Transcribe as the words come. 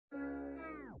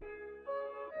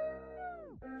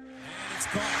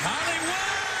Hollywood!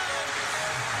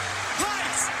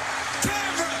 Lights,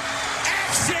 camera,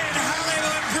 action!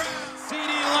 Hollywood Brown!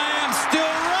 CeeDee Lamb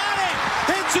still running!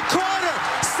 Into corner!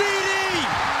 CeeDee!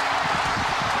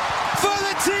 For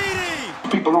the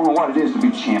TD! People don't know what it is to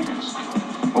be champions.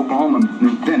 Oklahoma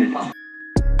invented it.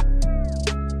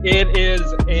 It is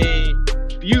a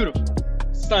beautiful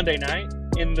Sunday night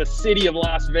in the city of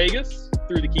Las Vegas.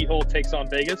 Through the Keyhole takes on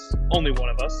Vegas. Only one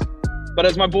of us. But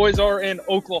as my boys are in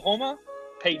Oklahoma,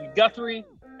 Peyton Guthrie,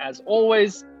 as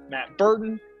always, Matt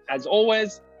Burton, as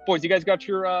always. Boys, you guys got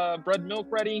your bread and milk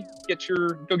ready?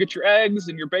 Go get your eggs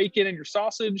and your bacon and your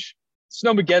sausage.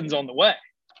 Snowmageddon's on the way.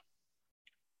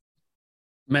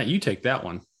 Matt, you take that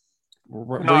one.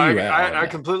 I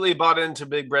completely bought into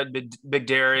Big Bread, Big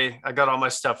Dairy. I got all my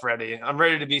stuff ready. I'm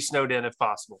ready to be snowed in if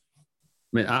possible.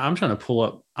 Man, I'm trying to pull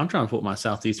up my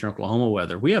southeastern Oklahoma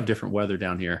weather. We have different weather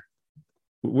down here.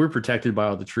 We're protected by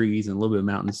all the trees and a little bit of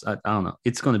mountains. I don't know.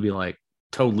 It's going to be like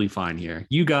totally fine here.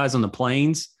 You guys on the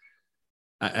plains,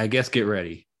 I guess get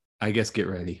ready.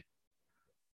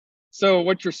 So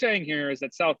what you're saying here is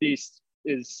that Southeast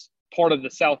is part of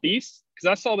the Southeast?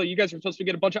 Because I saw that you guys were supposed to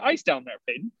get a bunch of ice down there,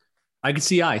 Peyton. I could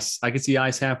see ice.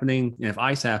 Happening. And if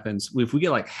ice happens, if we get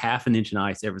like half an inch of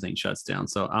ice, everything shuts down.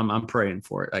 So I'm praying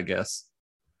for it, I guess.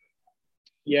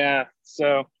 Yeah.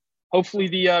 So hopefully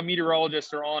the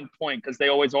meteorologists are on point because they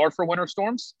always are for winter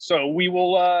storms. So we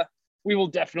will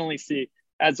definitely see.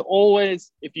 As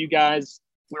always, if you guys,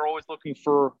 we're always looking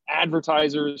for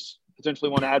advertisers, potentially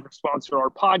want to sponsor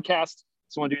our podcast.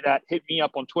 So want to do that, hit me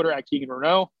up on Twitter at Keegan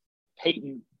Renault,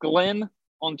 Peyton Glenn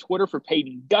on Twitter for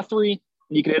Peyton Guthrie.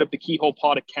 And you can hit up the Keyhole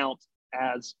Pod account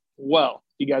as well.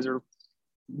 If you guys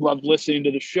love listening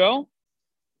to the show,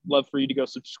 love for you to go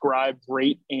subscribe,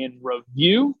 rate, and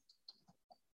review.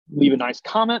 Leave a nice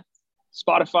comment.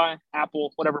 Spotify,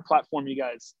 Apple, whatever platform you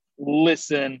guys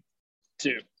listen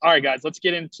to. All right, guys, let's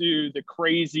get into the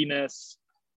craziness.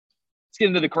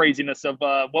 Of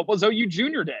what was OU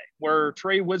Junior Day, where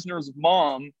Trey Wisner's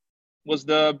mom was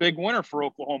the big winner for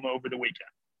Oklahoma over the weekend.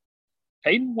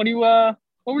 Peyton,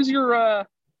 what was your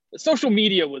social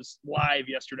media was live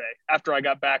yesterday after I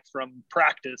got back from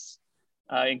practice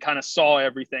and kind of saw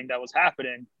everything that was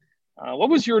happening. What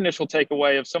was your initial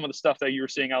takeaway of some of the stuff that you were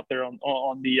seeing out there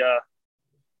on the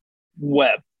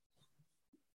web?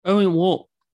 I mean, well,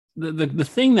 the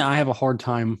thing that I have a hard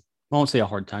time, I won't say a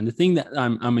hard time, the thing that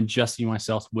I'm adjusting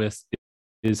myself with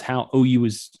is how OU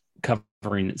is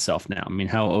covering itself now. I mean,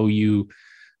 how OU,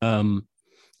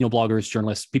 bloggers,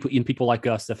 journalists, people like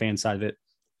us, the fan side of it,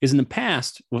 is in the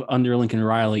past under Lincoln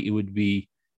Riley, it would be,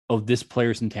 this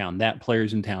player's in town, that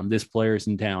player's in town, this player's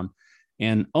in town.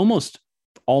 And almost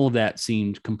all of that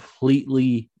seemed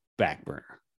completely back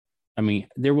burner. I mean,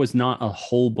 there was not a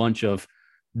whole bunch of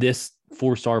this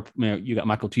 4-star, you got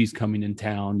Michael Tease coming in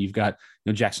town. You've got,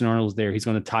 Jackson Arnold's there. He's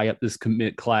going to tie up this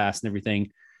commit class and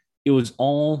everything. It was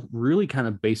all really kind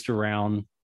of based around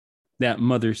that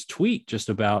mother's tweet just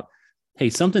about, hey,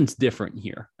 something's different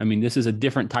here. I mean, this is a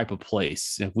different type of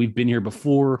place. If we've been here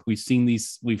before, we've seen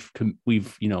these, we've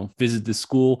visited the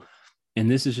school, and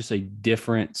this is just a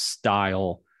different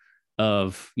style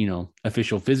of,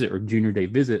 official visit or junior day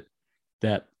visit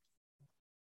that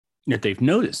they've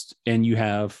noticed. And you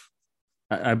have,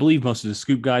 I believe most of the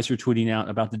Scoop guys are tweeting out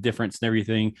about the difference and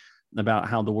everything, about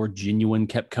how the word genuine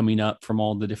kept coming up from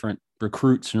all the different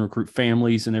recruits and recruit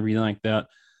families and everything like that.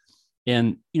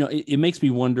 And, it makes me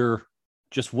wonder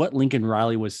just what Lincoln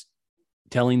Riley was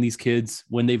telling these kids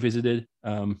when they visited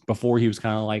before he was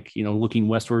kind of like, looking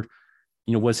westward,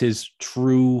 was his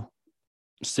true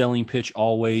selling pitch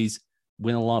always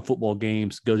win a lot of football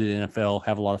games, go to the NFL,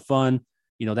 have a lot of fun,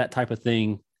 that type of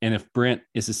thing. And if Brent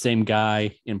is the same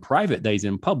guy in private days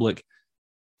in public,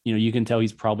 you can tell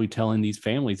he's probably telling these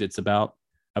families it's about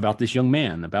this young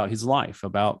man, about his life,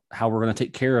 about how we're going to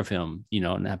take care of him,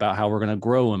 and about how we're going to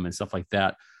grow him and stuff like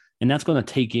that. And that's going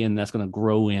to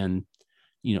grow in,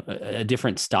 a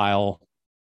different style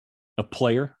of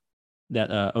player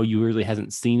that OU really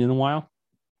hasn't seen in a while.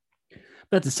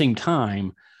 But at the same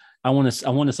time, I want us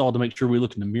all to make sure we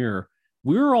look in the mirror.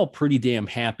 We were all pretty damn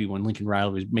happy when Lincoln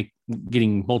Riley was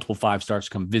getting multiple 5-stars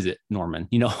to come visit Norman.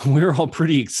 We were all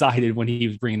pretty excited when he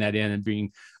was bringing that in and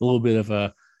being a little bit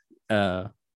of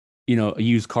a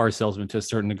used car salesman to a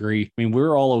certain degree. I mean, we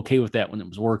were all okay with that when it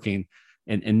was working,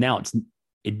 and now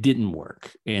it didn't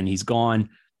work, and he's gone,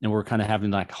 and we're kind of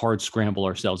having like hard scramble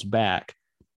ourselves back.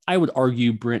 I would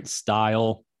argue Brent's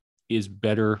style is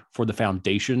better for the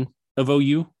foundation of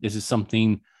OU. This is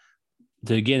something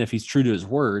that, again, if he's true to his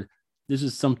word, this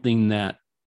is something that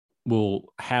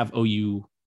will have OU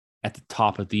at the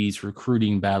top of these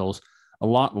recruiting battles a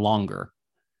lot longer.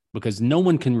 because no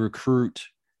one can recruit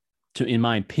to, in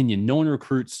my opinion, no one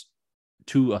recruits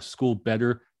to a school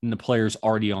better than the players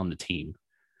already on the team.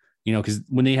 You know, because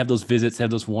when they have those visits, they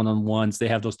have those one-on-ones, they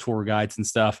have those tour guides and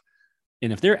stuff.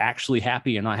 And if they're actually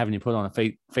happy and not having to put on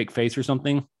a fake face or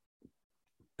something,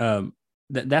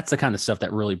 that's the kind of stuff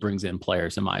that really brings in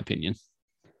players, in my opinion.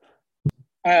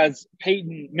 As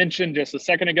Peyton mentioned just a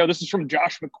second ago, this is from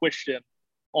Josh McQuiston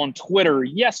on Twitter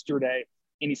yesterday.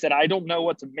 And he said, I don't know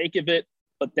what to make of it,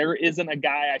 but there isn't a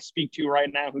guy I speak to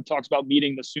right now who talks about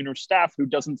meeting the Sooner staff who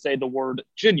doesn't say the word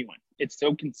genuine. It's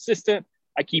so consistent.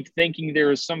 I keep thinking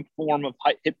there is some form of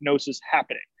hypnosis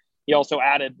happening. He also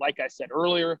added, like I said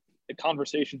earlier, the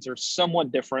conversations are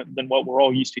somewhat different than what we're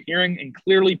all used to hearing. And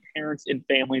clearly parents and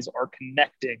families are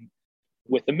connecting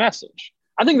with the message.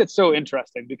 I think that's so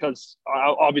interesting because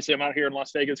obviously I'm out here in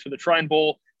Las Vegas for the Shrine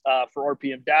Bowl for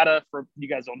RPM Data. For you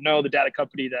guys don't know, the data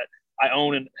company that I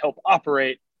own and help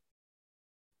operate.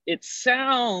 It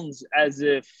sounds as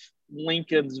if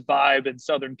Lincoln's vibe in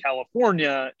Southern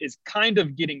California is kind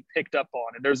of getting picked up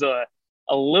on. And there's a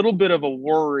little bit of a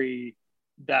worry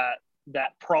that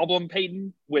problem,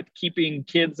 Peyton, with keeping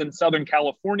kids in Southern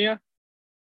California.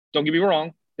 Don't get me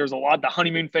wrong. There's a lot, the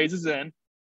honeymoon phase is in,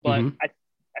 but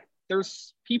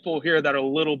there's people here that are a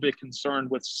little bit concerned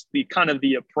with the kind of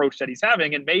the approach that he's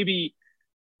having. And maybe,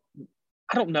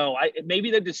 I don't know,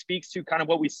 maybe that just speaks to kind of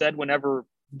what we said whenever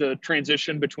the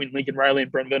transition between Lincoln Riley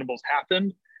and Brent Venables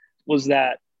happened, was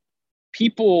that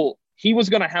he was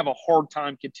going to have a hard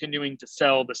time continuing to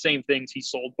sell the same things he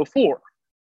sold before.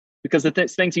 Because the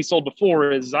things he sold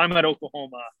before is, I'm at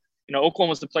Oklahoma, you know,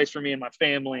 Oklahoma's the place for me and my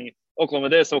family, Oklahoma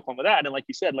this, Oklahoma that. And like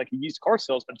you said, like a used car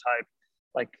salesman type,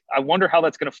 like, I wonder how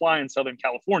that's going to fly in Southern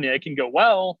California. It can go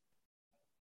well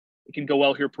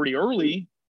here pretty early.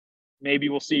 Maybe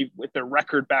we'll see if their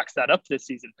record backs that up this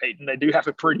season, Peyton. They do have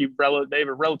they have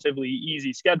a relatively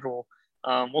easy schedule.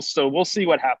 We'll see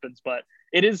what happens, but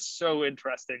it is so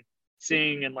interesting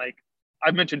seeing, and like I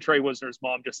mentioned Trey Wisner's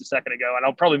mom just a second ago, and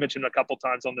I'll probably mention it a couple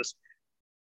times on this.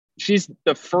 She's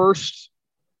the first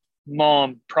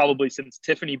mom probably since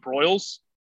Tiffany Broyles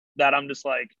that I'm just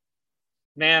like,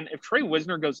 man, if Trey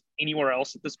Wisner goes anywhere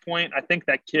else at this point, I think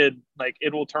that kid, like,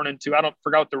 it will turn into, I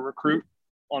forgot the recruit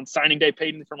on signing day,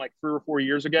 Peyton, from like 3 or 4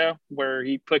 years ago, where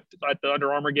he put at the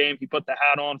Under Armour game, he put the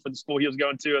hat on for the school he was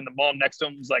going to, and the mom next to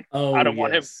him was like, I don't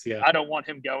want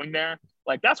him going there.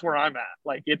 Like, that's where I'm at.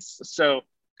 Like, it's so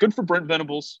good for Brent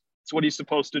Venables. It's what he's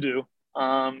supposed to do.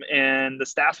 And the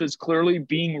staff is clearly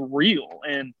being real.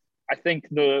 And I think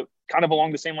the kind of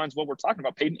along the same lines of what we're talking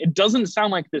about, Peyton, it doesn't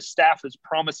sound like this staff is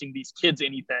promising these kids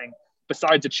anything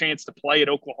besides a chance to play at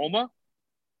Oklahoma.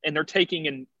 And they're taking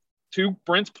in, to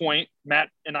Brent's point, Matt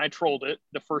and I trolled it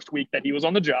the first week that he was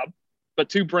on the job, but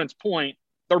to Brent's point,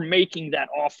 they're making that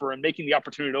offer and making the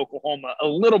opportunity at Oklahoma a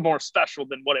little more special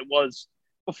than what it was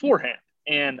beforehand.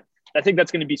 And I think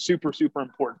that's going to be super, super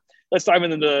important. Let's dive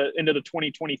into the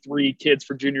 2023 kids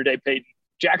for Junior Day, Peyton.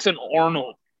 Jackson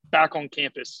Arnold back on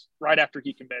campus right after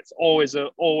he commits. Always a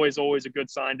good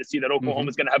sign to see that Oklahoma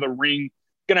is going to have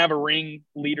a ring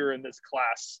leader in this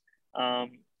class.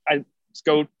 Let's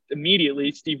go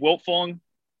immediately. Steve Wiltfong,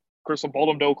 Crystal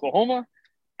Baldwin to Oklahoma.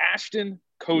 Ashton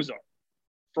Kozar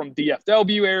from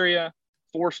DFW area,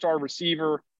 4-star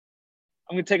receiver.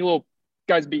 I'm going to take a little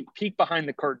peek behind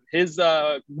the curtain. His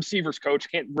receivers coach,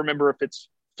 can't remember if it's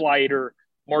flight or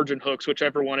margin hooks,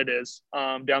 whichever one it is,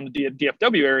 down the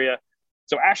DFW area.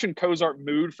 So Ashton Kozar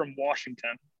moved from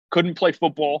Washington, couldn't play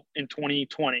football in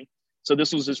 2020. So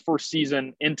this was his first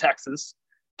season in Texas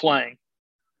playing.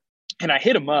 And I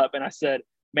hit him up and I said,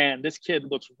 man, this kid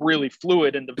looks really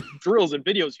fluid in the drills and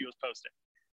videos he was posting.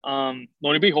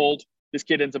 Lo and behold, this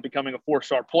kid ends up becoming a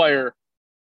 4-star player.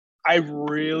 I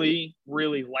really,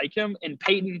 really like him. And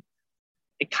Peyton,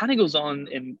 it kind of goes on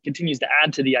and continues to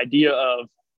add to the idea of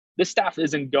this staff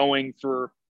isn't going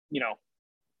for,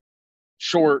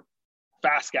 short,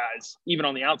 fast guys, even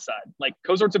on the outside. Like,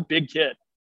 Kozart's a big kid.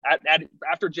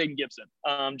 After Jaden Gibson,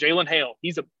 Jalen Hale,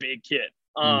 he's a big kid.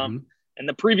 And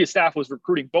the previous staff was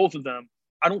recruiting both of them.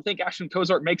 I don't think Ashton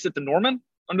Kozart makes it to Norman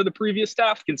under the previous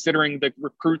staff, considering the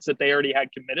recruits that they already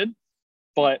had committed.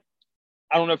 But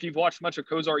I don't know if you've watched much of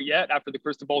Kozart yet after the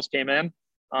Cristobal's came in,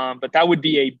 but that would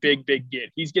be a big, big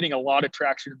get. He's getting a lot of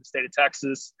traction in the state of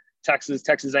Texas,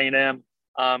 Texas A&M,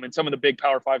 and some of the big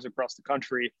Power Fives across the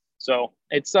country. So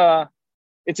it's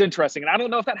interesting. And I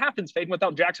don't know if that happens, Faden,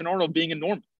 without Jackson Arnold being in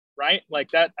Norman, right?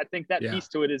 Like that, I think that piece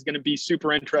to it is going to be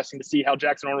super interesting to see how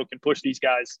Jackson Arnold can push these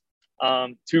guys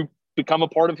to become a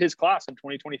part of his class in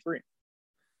 2023.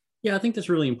 Yeah, I think that's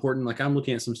really important. Like, I'm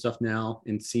looking at some stuff now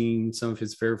and seeing some of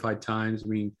his verified times. I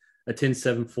mean, a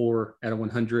 10.74 out of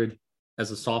 100,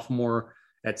 as a sophomore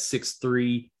at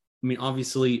 6'3". I mean,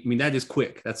 obviously, that is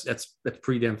quick. That's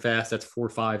pretty damn fast. That's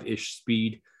 4.5-ish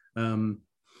speed.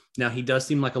 Now he does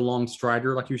seem like a long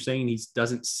strider, like you're saying. He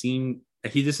doesn't seem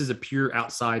he just is a pure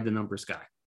outside the numbers guy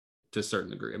to a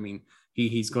certain degree. I mean,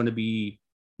 he's going to be,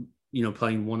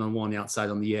 playing one-on-one outside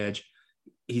on the edge.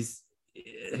 His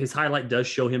highlight does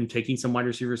show him taking some wide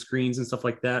receiver screens and stuff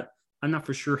like that. I'm not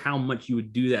for sure how much you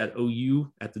would do that at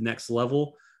OU at the next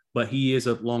level, but he is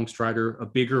a long strider, a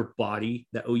bigger body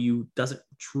that OU doesn't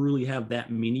truly have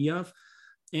that many of.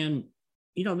 And,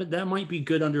 that might be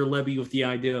good under Lebby with the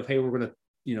idea of, hey, we're going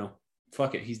to,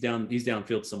 fuck it. He's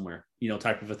downfield somewhere,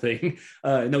 type of a thing.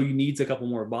 No, you needs a couple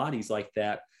more bodies like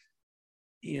that.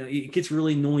 It gets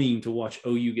really annoying to watch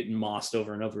OU getting mossed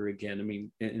over and over again. I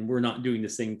mean, and we're not doing the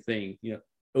same thing.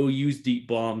 OU's deep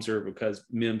bombs are because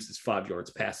Mims is 5 yards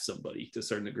past somebody to a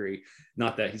certain degree.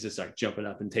 Not that he's just like jumping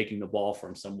up and taking the ball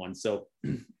from someone. So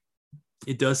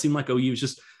it does seem like OU is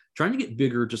just trying to get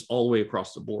bigger just all the way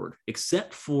across the board,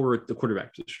 except for the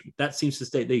quarterback position. That seems to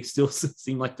stay. They still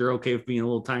seem like they're okay with being a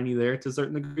little tiny there to a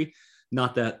certain degree.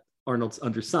 Not that Arnold's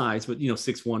undersized, but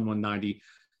 6'1", 190,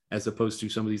 as opposed to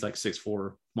some of these like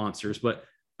 6'4" monsters. But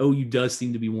OU does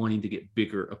seem to be wanting to get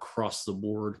bigger across the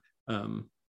board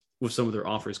with some of their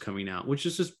offers coming out, which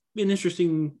is just an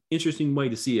interesting way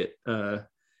to see it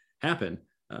happen.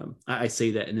 I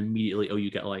say that, and immediately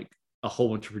OU got like a whole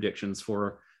bunch of predictions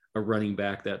for a running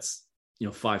back that's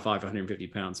 5'5", 150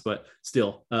 pounds, but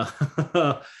still,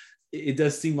 it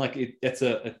does seem like that's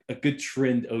a good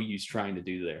trend OU's trying to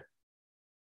do there.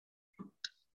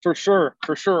 For sure.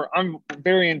 I'm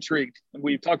very intrigued.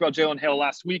 We talked about Jalen Hale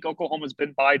last week. Oklahoma's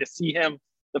been by to see him,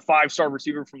 the 5-star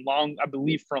receiver from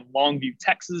Longview,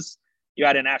 Texas. You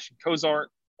had an Ashton Kozart.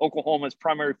 Oklahoma's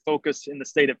primary focus in the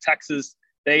state of Texas.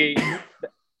 They,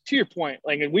 to your point,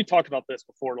 and we talked about this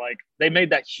before, they made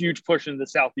that huge push into the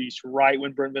Southeast right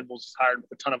when Brent Venables was hired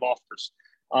with a ton of offers.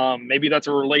 Maybe that's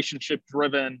a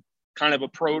relationship-driven kind of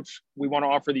approach. We want to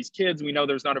offer these kids. We know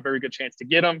there's not a very good chance to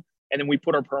get them. And then we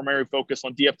put our primary focus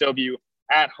on DFW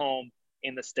at home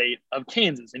in the state of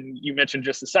Kansas. And you mentioned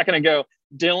just a second ago,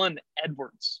 Dylan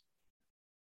Edwards,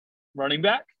 running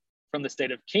back from the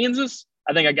state of Kansas.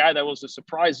 I think a guy that was a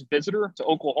surprise visitor to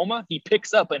Oklahoma. He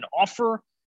picks up an offer,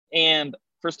 and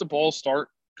crystal balls start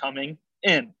coming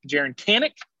in. Jaron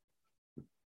Kanik,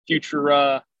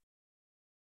 future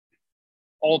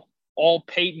all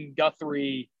Peyton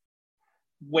Guthrie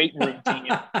weight room team.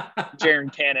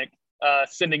 Jaron Kanik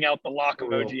sending out the lock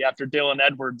emoji after Dylan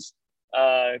Edwards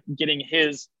getting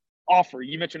his offer.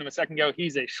 You mentioned him a second ago.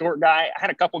 He's a short guy. I had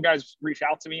a couple guys reach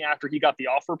out to me after he got the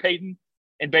offer, Peyton,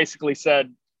 and basically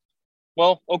said,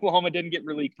 well, Oklahoma didn't get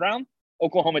Raleek Brown.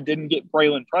 Oklahoma didn't get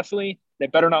Braylon Presley. They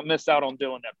better not miss out on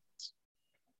Dylan Edwards.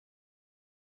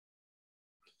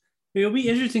 It'll be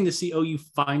interesting to see OU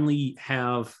finally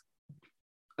have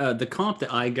the comp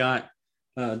that I got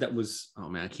that was, oh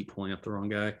man, I keep pulling up the wrong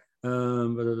guy.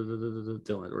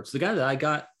 Dylan Edwards. The guy that I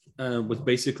got was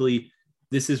basically,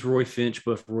 this is Roy Finch,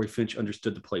 but if Roy Finch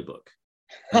understood the playbook.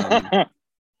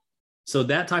 So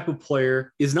that type of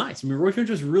player is nice. I mean, Roy Finch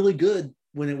was really good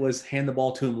when it was hand the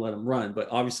ball to him, let him run. But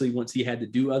obviously, once he had to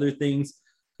do other things,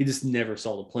 he just never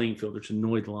saw the playing field, which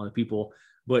annoyed a lot of people.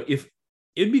 But if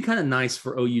it'd be kind of nice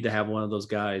for OU to have one of those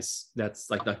guys that's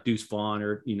like Deuce Vaughn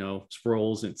or,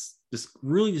 Sproles. It's just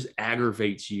really just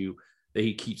aggravates you that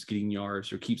he keeps getting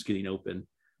yards or keeps getting open.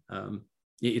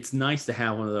 It's nice to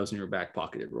have one of those in your back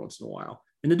pocket every once in a while.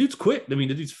 And the dude's quick. I mean,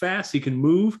 the dude's fast. He can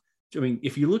move. I mean,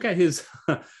 if you look at his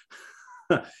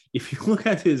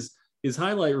his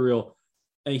highlight reel,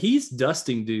 he's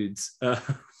dusting dudes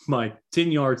by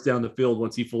 10 yards down the field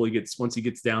once he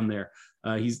gets down there.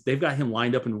 They've got him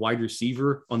lined up in wide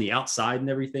receiver on the outside and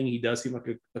everything. He does seem like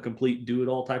a complete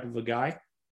do-it-all type of a guy.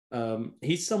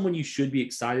 He's someone you should be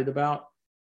excited about,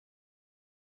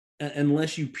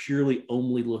 unless you purely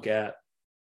only look at.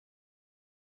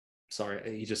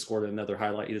 Sorry, he just scored another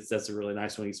highlight. That's a really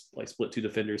nice one. He's like split two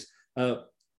defenders.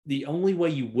 The only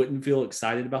way you wouldn't feel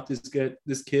excited about this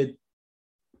kid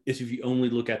is if you only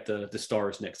look at the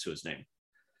stars next to his name.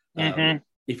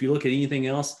 If you look at anything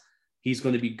else, he's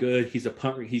going to be good. He's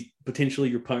he's potentially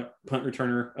your punt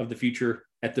returner of the future.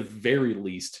 At the very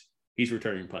least, he's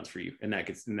returning punts for you, and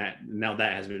now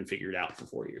that has been figured out for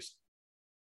 4 years.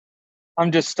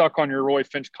 I'm just stuck on your Roy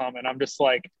Finch comment. I'm just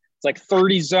like, it's like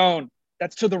 30 zone.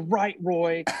 That's to the right,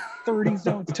 Roy. 30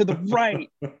 zones to the right.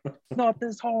 It's not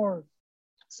this hard.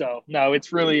 So, no,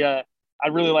 it's really I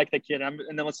really like that kid. And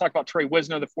then let's talk about Trey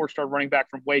Wisner, the 4-star running back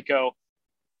from Waco.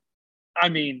 I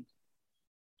mean,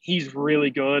 he's really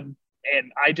good.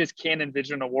 And I just can't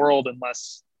envision a world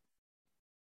unless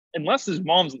unless his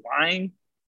mom's lying,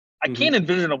 I can't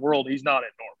envision a world he's not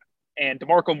at Norman. And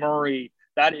DeMarco Murray,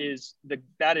 that is the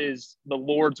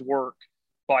Lord's work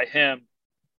by him.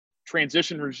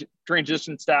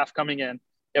 Transition staff coming in.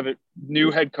 You have a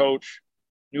new head coach,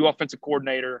 new offensive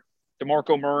coordinator,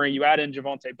 DeMarco Murray. You add in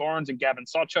Javonte Barnes and Gavin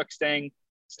Sawchuk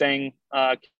staying,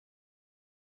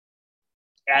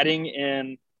 adding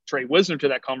in Trey Wisner to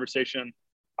that conversation.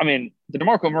 I mean, the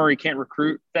DeMarco Murray can't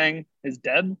recruit thing is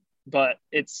dead, but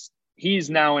he's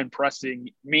now impressing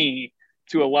me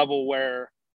to a level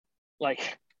where,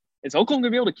 like, is Oklahoma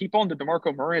going to be able to keep on to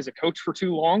DeMarco Murray as a coach for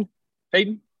too long,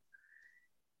 Peyton?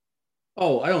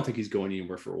 Oh, I don't think he's going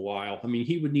anywhere for a while. I mean,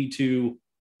 he would need to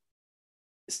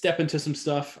step into some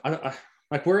stuff.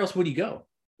 Like, where else would he go?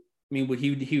 I mean,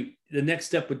 the next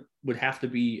step would have to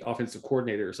be offensive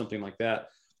coordinator or something like that.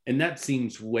 And that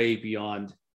seems way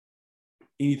beyond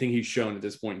anything he's shown at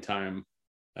this point in time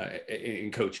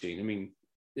in coaching. I mean,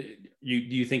 do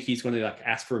you think he's going to like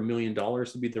ask for $1 million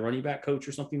to be the running back coach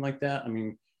or something like that? I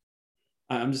mean,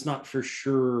 I'm just not for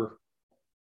sure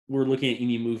we're looking at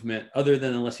any movement other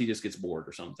than unless he just gets bored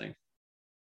or something.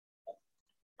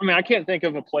 I mean, I can't think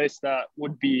of a place that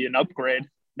would be an upgrade.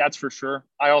 That's for sure.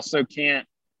 I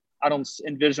don't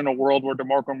envision a world where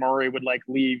DeMarco Murray would like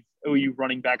leave OU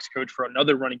running backs coach for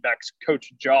another running backs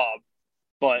coach job,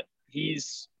 but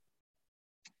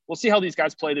we'll see how these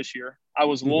guys play this year. I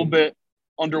was a little bit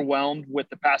underwhelmed with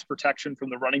the pass protection from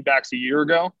the running backs a year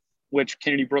ago, which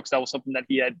Kennedy Brooks, that was something that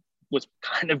was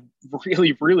kind of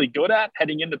really, really good at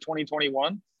heading into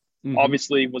 2021.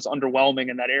 Obviously was underwhelming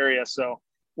in that area. So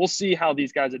we'll see how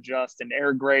these guys adjust, and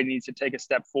Eric Gray needs to take a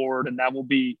step forward, and that will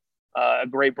be a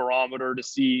great barometer to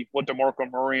see what DeMarco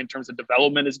Murray in terms of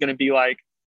development is going to be like.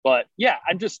 But yeah,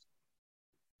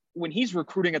 when he's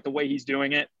recruiting at the way he's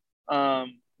doing it,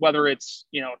 whether it's,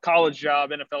 a college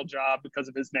job, NFL job because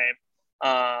of his name,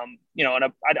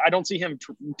 and I don't see him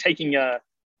taking a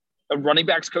running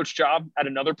backs coach job at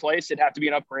another place. It'd have to be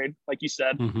an upgrade, like you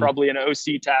said, probably an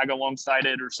OC tag alongside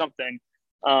it or something.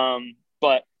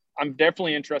 But I'm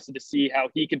definitely interested to see how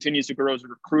he continues to grow as a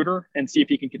recruiter and see if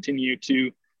he can continue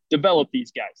to develop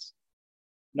these guys.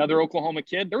 Another Oklahoma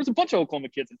kid. There was a bunch of Oklahoma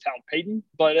kids in town, Peyton,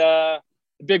 but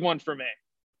the big one for me,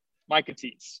 Micah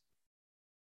Tease.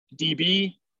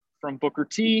 DB from Booker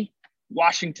T,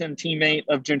 Washington teammate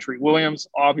of Gentry Williams,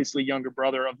 obviously younger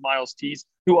brother of Miles Tease,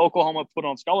 who Oklahoma put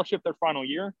on scholarship their final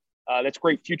year. That's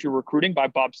great future recruiting by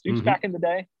Bob Stoops back in the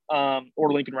day,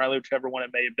 or Lincoln Riley, whichever one it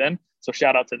may have been. So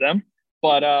shout out to them.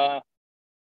 But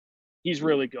he's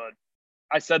really good.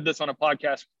 I said this on a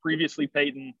podcast previously,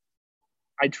 Peyton.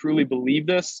 I truly believe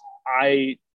this.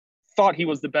 I thought he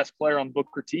was the best player on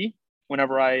Booker T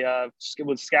whenever I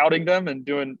was scouting them and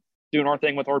doing our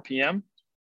thing with RPM.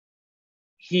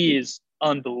 He is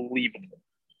unbelievable.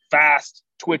 Fast,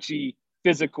 twitchy,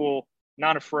 physical,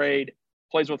 not afraid,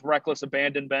 plays with reckless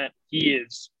abandonment.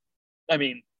 There's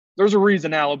a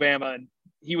reason Alabama, and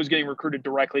he was getting recruited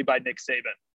directly by Nick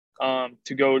Saban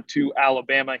to go to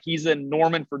Alabama. He's in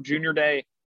Norman for junior day,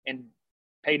 and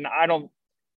Peyton,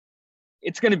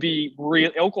 it's going to be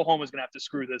real. Oklahoma's going to have to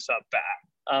screw this up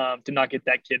bad to not get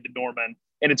that kid to Norman.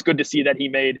 And it's good to see that he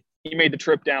made the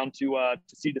trip down to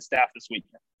see the staff this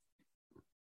weekend.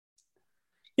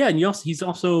 Yeah, and he's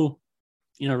also,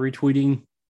 retweeting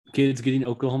kids getting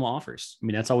Oklahoma offers. I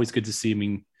mean, that's always good to see. I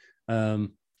mean,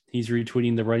 he's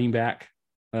retweeting the running back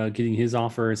getting his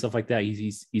offer and stuff like that.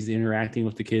 He's interacting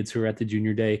with the kids who are at the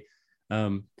junior day.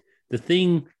 The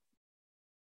thing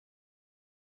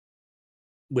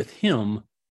with him,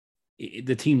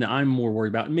 the team that I'm more worried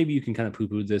about, and maybe you can kind of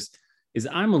poo-poo this, is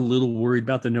I'm a little worried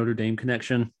about the Notre Dame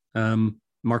connection.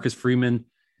 Marcus Freeman,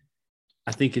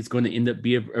 I think it's going to end up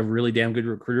be a really damn good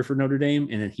recruiter for Notre Dame,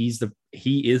 and he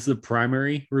is the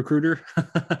primary recruiter.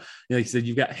 Like you said,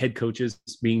 you've got head coaches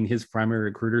being his primary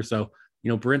recruiter, so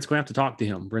Brent's going to have to talk to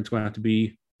him. Brent's going to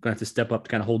have to step up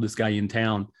to kind of hold this guy in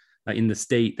town, in the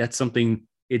state. That's something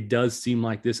it does seem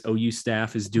like this OU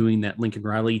staff is doing that Lincoln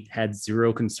Riley had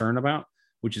zero concern about,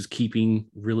 which is keeping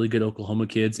really good Oklahoma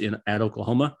kids at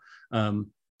Oklahoma.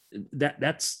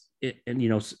 That's it. And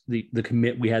the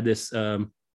commit, we had this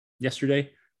yesterday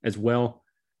as well.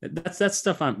 That's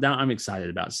stuff I'm excited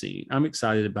about seeing. I'm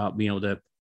excited about being able to,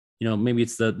 maybe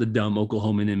it's the dumb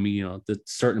Oklahoman in me, the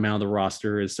certain amount of the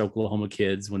roster is Oklahoma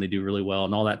kids when they do really well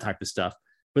and all that type of stuff.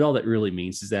 But all that really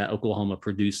means is that Oklahoma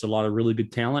produced a lot of really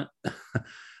good talent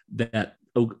that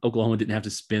Oklahoma didn't have to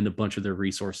spend a bunch of their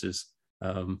resources,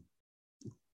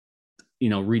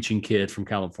 reaching kids from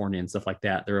California and stuff like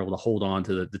that. They're able to hold on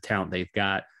to the talent they've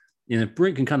got. And if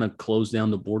Brent can kind of close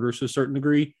down the borders to a certain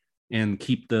degree and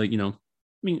keep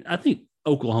I think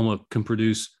Oklahoma can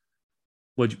produce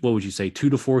what would you say, 2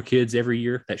 to 4 kids every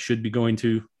year that should be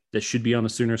on the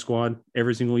Sooner squad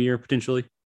every single year potentially?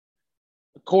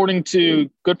 According to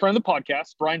good friend of the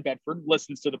podcast, Brian Bedford,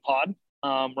 listens to the pod,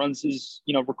 runs his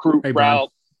recruit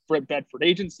route for Bedford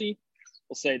agency.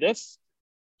 We'll say this: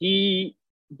 he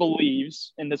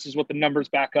believes, and this is what the numbers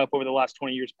back up over the last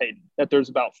 20 years, Peyton, that there's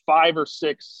about 5 or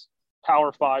 6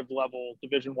 Power 5 level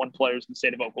Division I players in the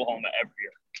state of Oklahoma every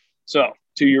year. So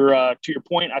to your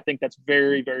point, I think that's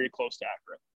very, very close to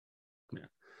accurate.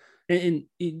 Yeah.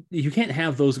 And you can't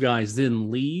have those guys then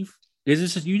leave. You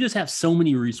just have so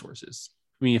many resources.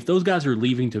 I mean, if those guys are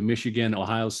leaving to Michigan,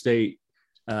 Ohio State,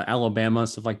 Alabama,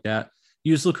 stuff like that,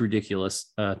 you just look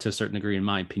ridiculous to a certain degree, in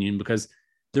my opinion, because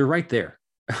they're right there.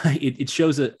 It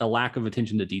shows a lack of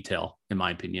attention to detail, in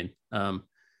my opinion.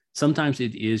 Sometimes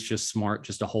it is just smart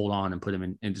just to hold on and put them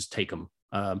in and just take them.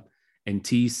 And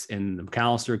Tease and the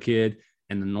McAllister kid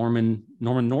and the Norman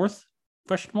North, ?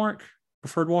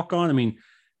 Preferred walk on. I mean,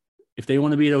 if they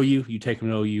want to be at OU, you take them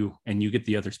to OU and you get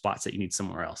the other spots that you need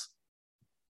somewhere else.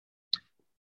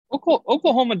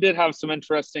 Oklahoma did have some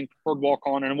interesting preferred walk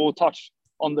on, and we'll touch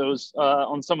on those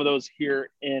on some of those here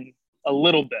in a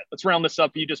little bit. Let's round this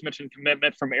up. You just mentioned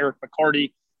commitment from Eric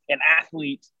McCarty, an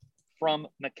athlete from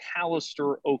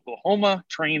McAllister, Oklahoma,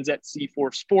 trains at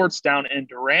C4 Sports down in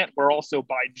Durant, where also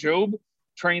By Job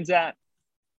trains at.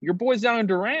 Your boys down in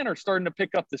Durant are starting to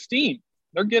pick up the steam.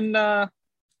 They're getting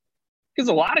there's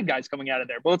a lot of guys coming out of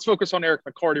there. But let's focus on Eric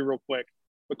McCarty real quick.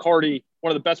 McCarty,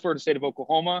 one of the best players in the state of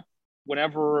Oklahoma.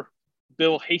 Whenever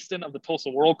Bill Haston of the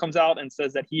Tulsa World comes out and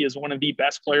says that he is one of the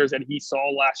best players that he saw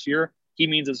last year, he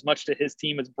means as much to his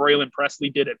team as Braylon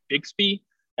Presley did at Bixby.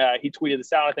 He tweeted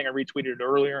this out. I think I retweeted it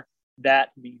earlier. That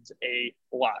means a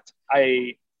lot.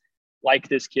 I like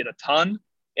this kid a ton,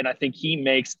 and I think he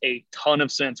makes a ton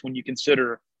of sense when you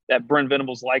consider that Brent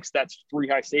Venables likes that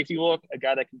 3-high safety look, a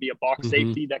guy that can be a box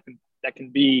safety, that can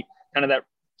be kind of that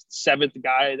 7th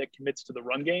guy that commits to the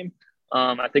run game.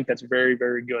 I think that's very,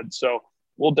 very good. So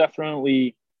we'll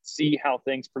definitely see how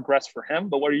things progress for him.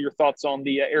 But what are your thoughts on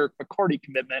the Eric McCarty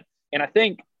commitment? And I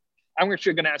think I'm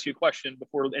actually going to ask you a question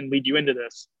before and lead you into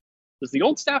this. Does the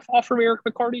old staff offer Eric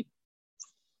McCarty?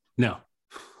 No,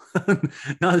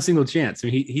 not a single chance. I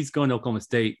mean, he's going to Oklahoma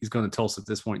State. He's going to Tulsa at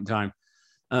this point in time.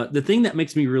 The thing that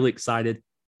makes me really excited,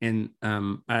 and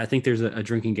I think there's a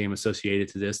drinking game associated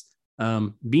to this,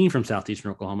 being from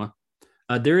Southeastern Oklahoma,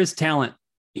 there is talent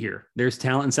here. There's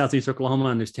talent in Southeast Oklahoma,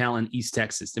 and there's talent in East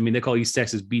Texas. I mean, they call East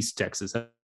Texas Beast Texas.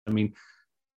 I mean,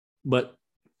 but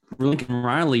Lincoln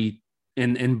Riley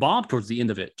and Bob towards the end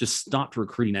of it just stopped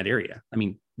recruiting that area. I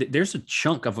mean, there's a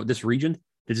chunk of this region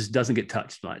that just doesn't get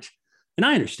touched much. And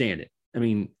I understand it. I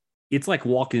mean, it's like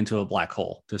walking into a black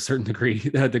hole to a certain degree.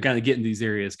 They're kind of getting these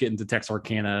areas, getting to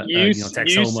Texarkana, Texoma.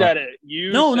 You said it.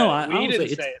 I don't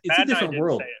say it's a different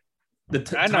world. The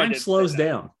time slows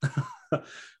down.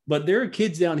 But there are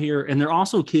kids down here, and there are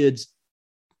also kids,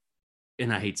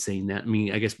 and I hate saying that. I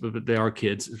mean, I guess but they are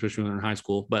kids, especially when they're in high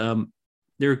school. But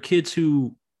there are kids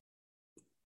who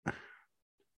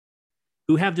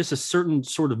have just a certain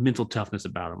sort of mental toughness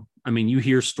about them. I mean, you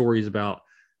hear stories about,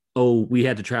 we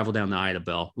had to travel down the Ida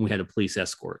Bell and we had a police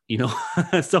escort,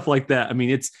 stuff like that. I mean,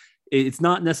 it's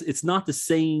not the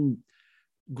same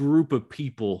group of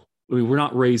people. I mean, we're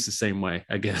not raised the same way,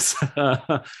 I guess.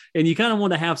 And you kind of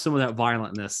want to have some of that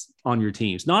violentness on your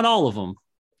teams. Not all of them,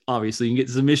 obviously. You can get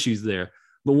some issues there,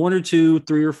 but 1 or 2,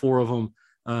 3 or 4 of them,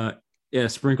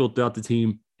 sprinkled throughout the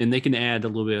team, and they can add a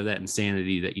little bit of that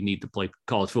insanity that you need to play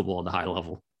college football at a high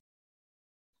level.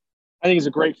 I think he's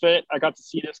a great fit. I got to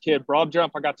see this kid broad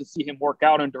jump. I got to see him work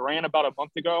out in Durant about a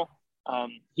month ago.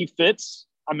 He fits.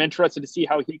 I'm interested to see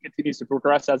how he continues to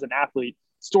progress as an athlete.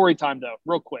 Story time, though,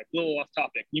 real quick, a little off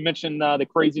topic. You mentioned the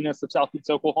craziness of Southeast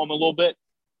Oklahoma a little bit.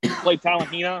 Played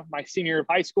Tallahena my senior year of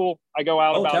high school. I go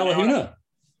out about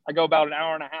an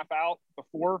hour and a half out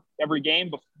before every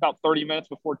game, about 30 minutes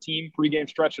before team, pregame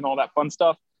stretch, and all that fun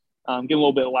stuff. Get a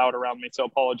little bit loud around me, so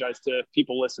apologize to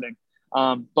people listening.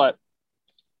 But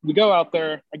we go out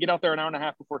there. I get out there an hour and a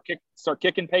half before start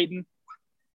kicking, Peyton.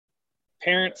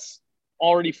 Parents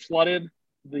already flooded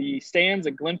the stands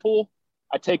at Glenpool.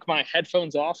 I take my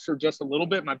headphones off for just a little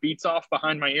bit, my Beats off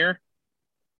behind my ear.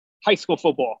 High school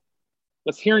football.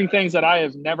 That's hearing things that I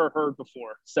have never heard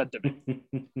before said to me.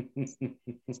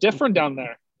 It's different down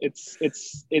there. It's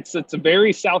a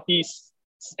very Southeast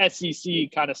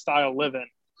SEC kind of style living,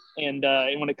 and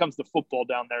when it comes to football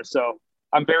down there, so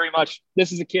I'm very much.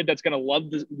 This is a kid that's going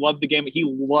to love the game. He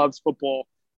loves football.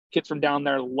 Kids from down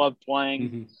there love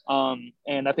playing,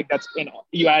 and I think that's. And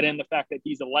you add in the fact that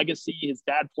he's a legacy. His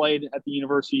dad played at the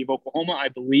University of Oklahoma, I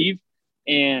believe,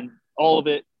 and all of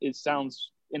it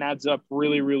sounds and adds up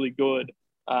really, really good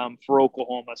for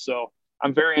Oklahoma. So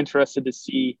I'm very interested to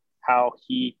see how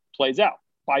he plays out.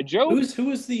 By Joe, who's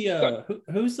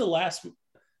the last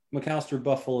McAllister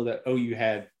Buffalo that OU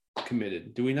had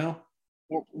committed? Do we know?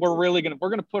 We're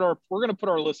gonna put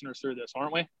our listeners through this,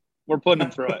 aren't we? We're putting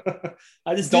them through it.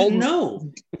 I just didn't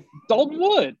know. Dalton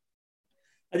Wood.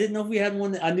 I didn't know if we had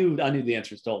one. I knew the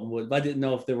answer is Dalton Wood, but I didn't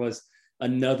know if there was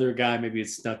another guy maybe it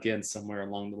snuck in somewhere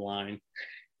along the line.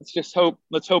 Let's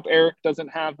hope Eric doesn't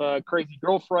have a crazy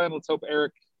girlfriend. Let's hope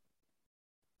Eric.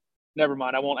 Never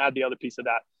mind. I won't add the other piece of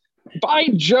that. By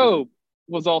Joe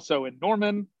was also in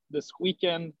Norman this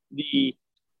weekend.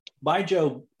 By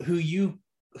Joe, who you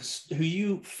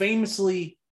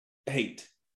famously hate.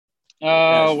 We're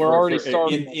already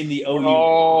starting in the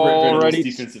OU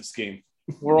defensive scheme.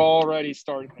 We're already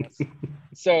starting this.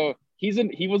 So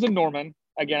he was in Norman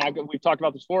again. We've talked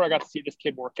about this before. I got to see this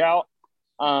kid work out.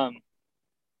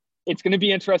 It's going to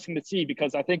be interesting to see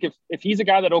because I think if he's a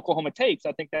guy that Oklahoma takes,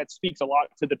 I think that speaks a lot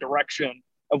to the direction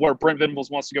of where Brent Venables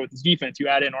wants to go with his defense. You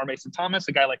add in R. Mason Thomas,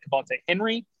 a guy like Cavante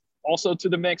Henry, also to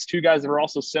the mix. Two guys that are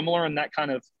also similar in that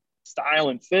kind of style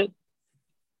and fit.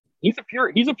 He's a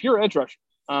pure edge rusher.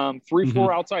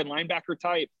 3-4 outside linebacker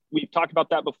type. We've talked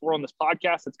about that before on this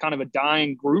podcast. It's kind of a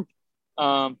dying group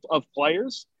of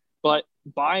players, but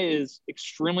Bai is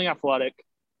extremely athletic.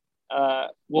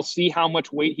 We'll see how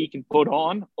much weight he can put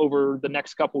on over the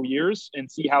next couple years and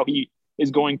see how he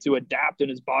is going to adapt and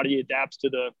his body adapts to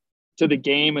the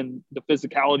game and the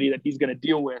physicality that he's going to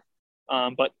deal with.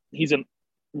 But he's a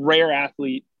rare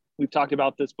athlete. We've talked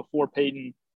about this before,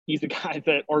 Peyton. He's the guy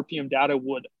that RPM data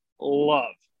would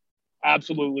love,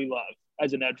 absolutely love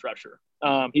as an edge rusher.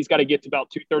 He's got to get to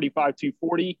about 235,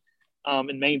 240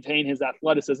 and maintain his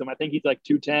athleticism. I think he's like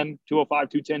 210, 205,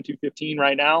 210, 215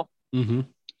 right now. Mm-hmm.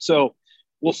 So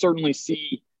we'll certainly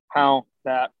see how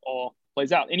that all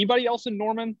plays out. Anybody else in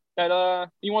Norman that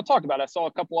you want to talk about? I saw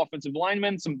a couple offensive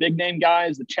linemen, some big name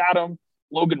guys, the Chatham,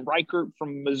 Logan Reichert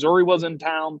from Missouri was in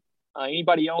town.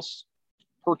 Anybody else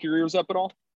perk your ears up at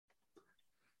all?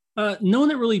 No one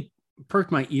that really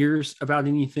perked my ears about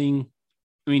anything.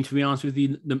 I mean, to be honest with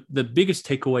you, the biggest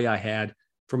takeaway I had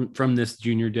from this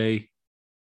junior day,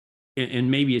 and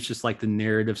maybe it's just like the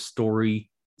narrative story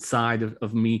side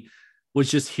of me, was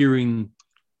just hearing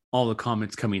all the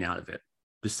comments coming out of it,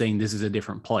 just saying this is a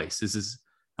different place. This is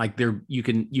like you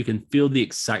can feel the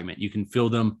excitement. You can feel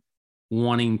them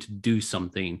wanting to do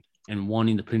something and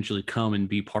wanting to potentially come and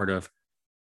be part of,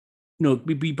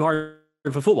 be part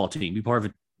of a football team, be part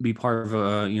of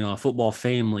a football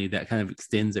family that kind of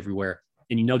extends everywhere.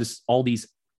 And you notice all these,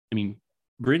 I mean,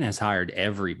 Britain has hired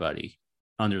everybody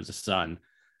under the sun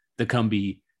to come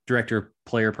be director of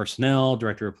player personnel,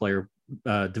 director of player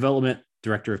development,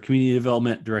 director of community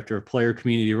development, director of player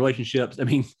community relationships. I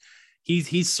mean,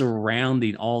 he's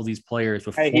surrounding all these players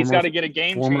with he's got to get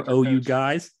a former OU coach.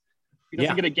 Guys. He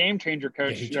doesn't get a game changer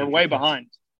coach. They're way behind.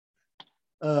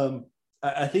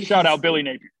 I think shout out Billy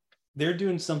Napier. They're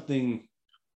doing something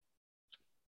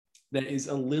that is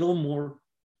a little more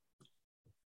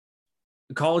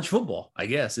college football, I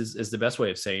guess, is the best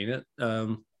way of saying it. I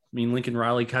mean, Lincoln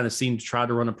Riley kind of seemed to try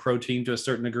to run a pro team to a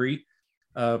certain degree.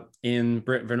 And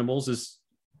Brent Venables is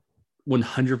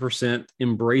 100%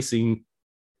 embracing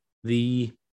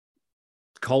the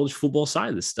college football side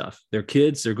of this stuff. Their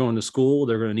kids, they're going to school.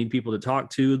 They're going to need people to talk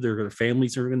to. Their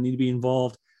families are going to need to be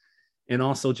involved. And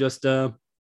also just, what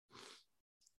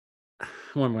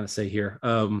am I going to say here?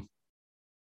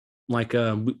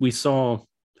 We saw,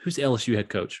 who's the LSU head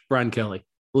coach? Brian Kelly,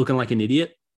 looking like an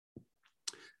idiot.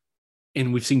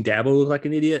 And we've seen Dabo look like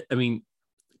an idiot. I mean,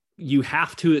 you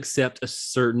have to accept a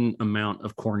certain amount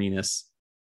of corniness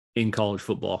in college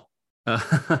football.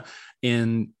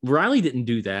 And Riley didn't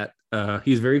do that.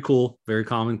 He's very cool, very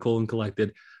calm and cool and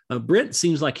collected. Brent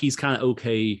seems like he's kind of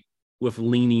okay with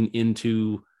leaning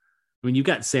into, I mean, you've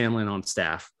got Sandlin on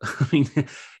staff. I mean,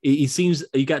 he seems,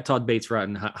 you got Todd Bates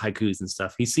writing haikus and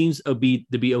stuff. He seems to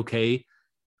be okay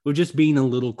with just being a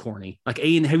little corny. Like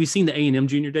have you seen the A&M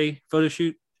Junior Day photo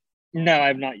shoot? No, I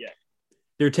have not yet.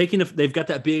 They've got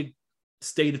that big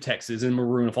state of Texas in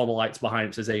maroon with all the lights behind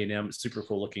it, says A&M. It's super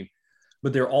cool looking.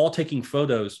 But they're all taking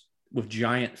photos with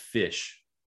giant fish.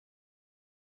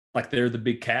 Like they're the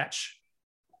big catch.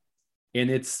 And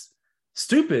it's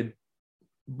stupid,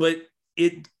 but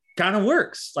it kind of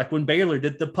works. Like when Baylor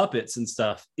did the puppets and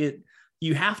stuff,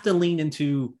 you have to lean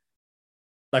into,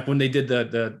 like when they did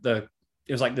it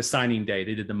was like the signing day.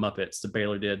 They did the Muppets, the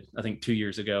Baylor did, I think 2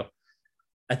 years ago.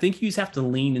 I think you just have to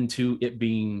lean into it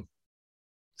being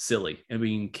silly and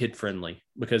being kid friendly,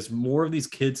 because more of these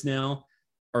kids now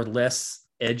are less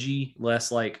edgy,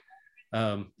 less like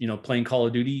playing Call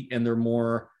of Duty, and they're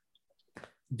more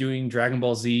doing Dragon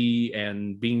Ball Z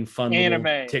and being fun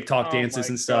anime TikTok dances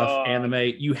and stuff.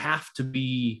 Anime. You have to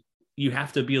be able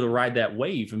to ride that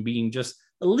wave and being just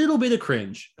a little bit of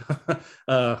cringe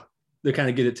to kind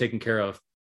of get it taken care of.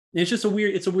 And it's a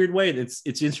weird way.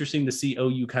 It's interesting to see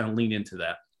OU kind of lean into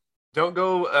that. Don't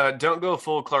go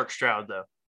full Clark Stroud though.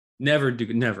 You never do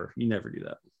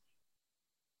that.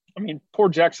 I mean, poor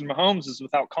Jackson Mahomes is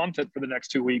without content for the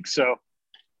next 2 weeks. So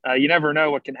you never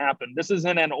know what can happen. This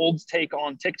isn't an Olds take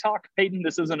on TikTok, Peyton.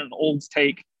 This isn't an Olds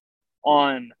take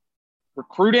on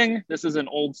recruiting. This isn't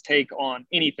Olds take on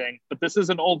anything, but this is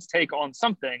an Olds take on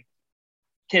something.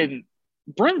 Can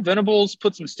Brent Venables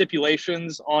put some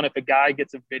stipulations on if a guy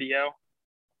gets a video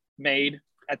made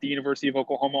at the University of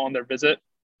Oklahoma on their visit?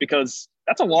 Because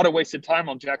that's a lot of wasted time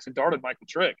on Jackson Dart and Michael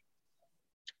Trigg.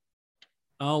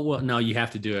 Oh, well, no, you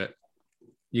have to do it.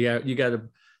 You got to.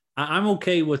 I'm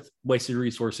okay with wasted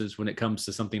resources when it comes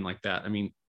to something like that. I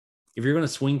mean, if you're going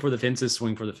to swing for the fences,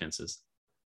 swing for the fences.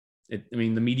 The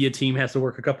media team has to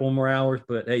work a couple more hours,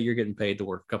 but hey, you're getting paid to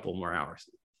work a couple more hours.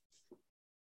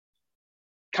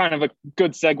 Kind of a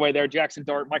good segue there. Jackson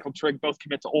Dart, Michael Trigg both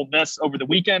commit to Ole Miss over the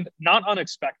weekend. Not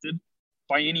unexpected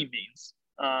by any means.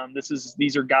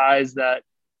 These are guys that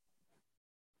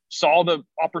saw the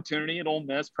opportunity at Ole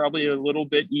Miss, probably a little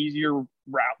bit easier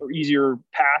route or easier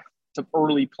path to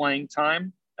early playing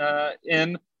time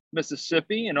in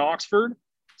Mississippi and Oxford.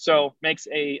 So makes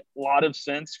a lot of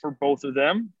sense for both of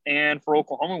them. And for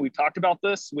Oklahoma, we talked about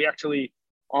this. We actually,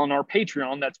 on our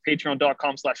Patreon, that's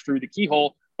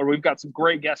patreon.com/throughthekeyhole, where we've got some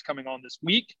great guests coming on this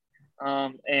week.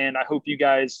 And I hope you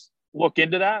guys look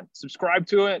into that, subscribe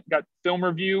to it. Got film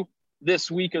review this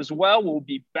week as well. We'll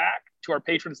be back to our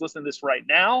patrons listening to this right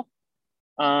now.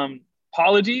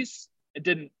 Apologies.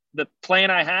 The plan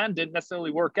I had didn't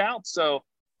necessarily work out. So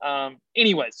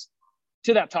anyways,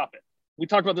 to that topic, we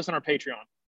talked about this on our Patreon.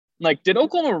 Like, did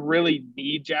Oklahoma really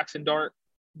need Jackson Dart?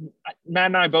 Matt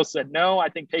and I both said no. I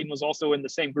think Peyton was also in the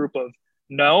same group of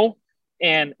no.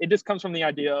 And it just comes from the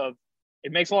idea of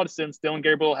it makes a lot of sense. Dillon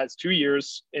Gabriel has 2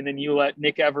 years, and then you let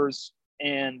Nick Evers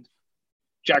and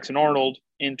Jackson Arnold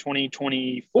in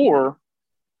 2024.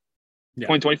 Yeah.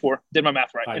 2024. Did my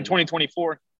math right. In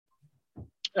 2024,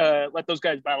 let those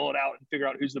guys battle it out and figure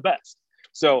out who's the best.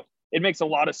 So it makes a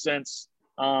lot of sense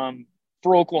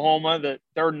for Oklahoma that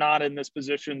they're not in this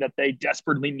position that they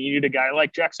desperately needed a guy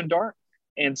like Jackson Dart.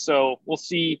 And so we'll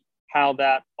see how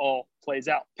that all plays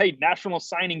out. Paid National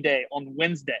Signing Day on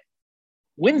Wednesday.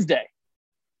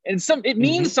 And it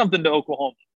means something to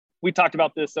Oklahoma. We talked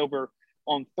about this over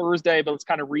on Thursday, but let's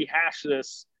kind of rehash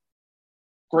this.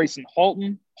 Grayson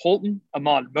Holton,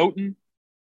 Ahmad Moten,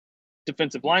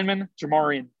 defensive lineman,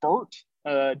 Jamarian Burt,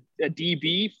 a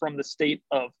DB from the state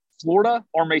of Florida,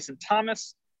 R. Mason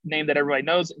Thomas, name that everybody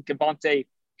knows, and Cavante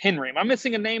Henry. Am I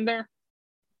missing a name there?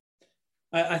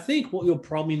 I think what you'll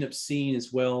probably end up seeing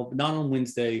as well, but not on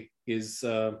Wednesday, is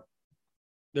they're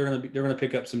gonna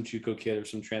pick up some JUCO kid or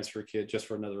some transfer kid just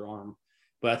for another arm.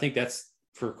 But I think that's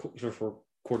for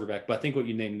quarterback. But I think what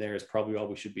you named there is probably all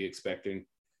we should be expecting.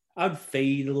 I'd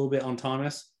fade a little bit on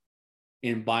Thomas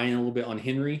and buying a little bit on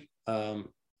Henry.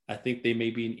 I think they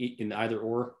may be in either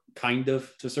or, kind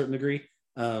of, to a certain degree.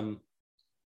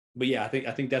 But yeah, I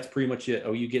think that's pretty much it.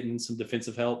 You getting some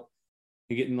defensive help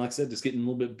and getting, like I said, just getting a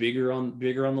little bit bigger on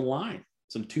the line.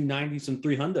 Some 290, some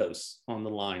 300s on the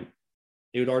line.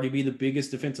 It would already be the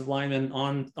biggest defensive lineman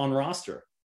on roster.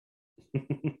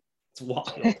 It's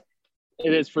wild.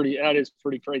 That is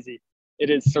pretty crazy. It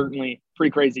is certainly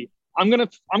pretty crazy. I'm gonna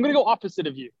go opposite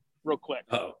of you real quick.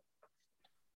 Oh.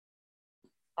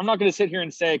 I'm not gonna sit here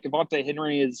and say Cavante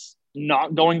Henry is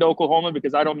not going to Oklahoma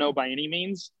because I don't know by any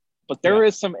means, but there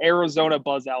is some Arizona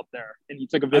buzz out there. And he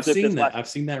took a visit. I've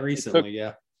seen that recently.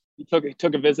 He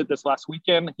took a visit this last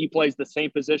weekend. He plays the same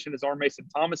position as R. Mason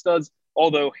Thomas does,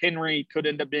 although Henry could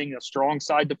end up being a strong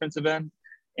side defensive end,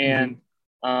 and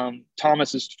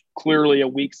Thomas is clearly a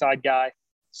weak side guy.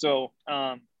 So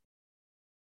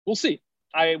we'll see.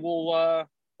 I will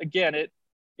again.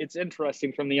 It's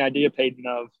interesting from the idea, Peyton,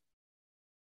 of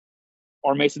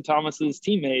R. Mason Thomas's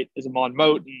teammate is Ahmad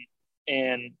Moten,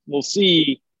 and we'll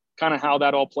see kind of how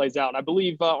that all plays out. I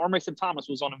believe R. Mason Thomas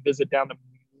was on a visit down to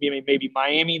maybe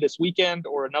Miami this weekend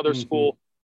or another school.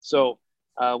 So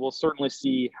we'll certainly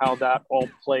see how that all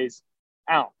plays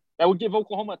out. That would give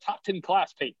Oklahoma a top 10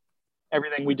 class, Peyton.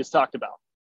 Everything we just talked about.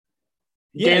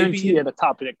 Guarantee it a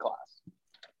top 10 class.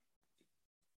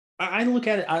 I look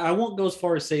at it. I won't go as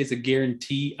far as say it's a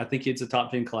guarantee. I think it's a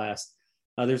top 10 class.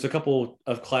 There's a couple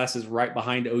of classes right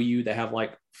behind OU that have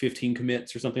like 15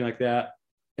 commits or something like that.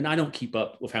 and I don't keep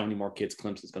up with how many more kids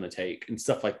Clemson's going to take and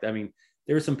stuff like that. I mean,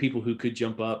 there are some people who could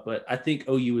jump up, but I think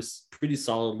OU is pretty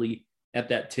solidly at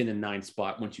that 10 and 9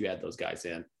 spot once you add those guys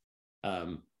in.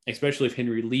 Especially if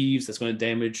Henry leaves, that's going to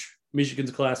damage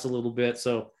Michigan's class a little bit.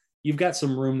 So you've got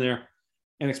some room there.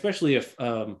 And especially if,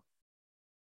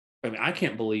 I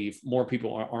can't believe more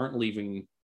people aren't leaving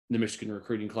the Michigan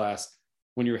recruiting class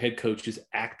when your head coach is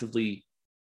actively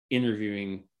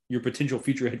interviewing, your potential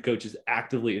future head coach is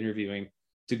actively interviewing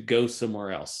to go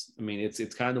somewhere else. I mean,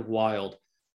 it's kind of wild.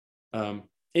 And,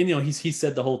 he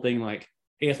said the whole thing like,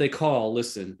 hey, if they call,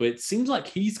 listen, but it seems like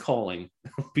he's calling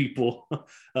people.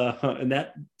 And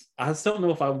that, I just don't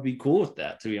know if I would be cool with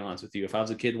that, to be honest with you, if I was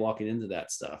a kid walking into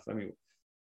that stuff. I mean,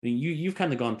 you've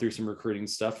kind of gone through some recruiting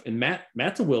stuff, and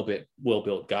Matt's a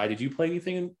well-built guy. Did you play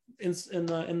anything in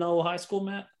the old high school,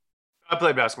 Matt? I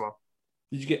played basketball.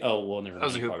 Did you get? Oh, well, never mind. I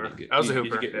was a hooper. I was a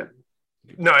hooper. Yeah.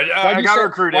 No, I got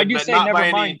recruited. Why'd you say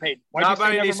never mind, Peyton? Not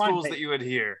by any schools that you would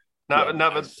hear. Not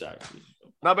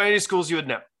by any schools you would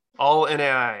know. All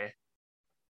NAIA.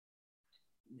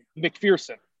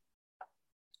 McPherson.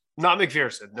 Not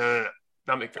McPherson. No.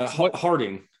 Not McPherson.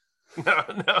 Harding.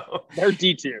 No. They're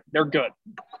D2. They're good.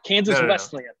 Kansas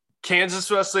Wesleyan. Kansas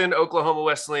Wesleyan, Oklahoma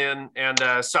Wesleyan, and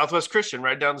Southwest Christian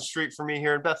right down the street from me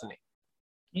here in Bethany.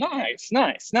 Nice.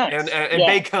 And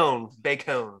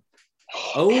Bacone.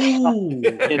 Oh, I know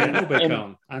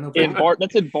Bacone.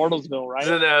 That's in Bartlesville, right? It's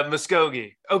in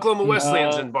Muskogee. Oklahoma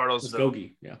Wesleyan's in Bartlesville.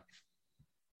 Muskogee, yeah.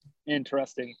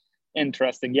 Interesting.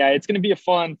 Yeah, it's going to be a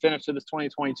fun finish to this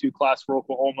 2022 class for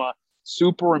Oklahoma.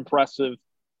 Super impressive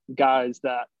guys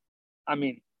that, I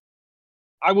mean,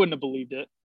 I wouldn't have believed it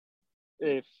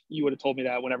if you would have told me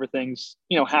that whenever things,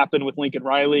 happened with Lincoln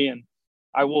Riley. And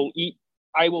I will eat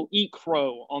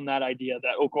crow on that idea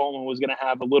that Oklahoma was going to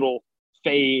have a little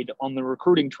fade on the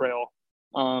recruiting trail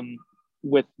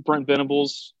with Brent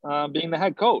Venables being the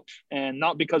head coach. And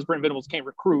not because Brent Venables can't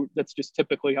recruit. That's just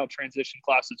typically how transition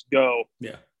classes go.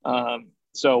 Yeah.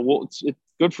 So it's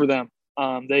good for them.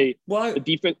 The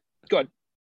defense – go ahead.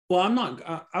 Well,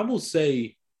 I will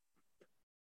say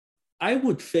I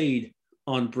would fade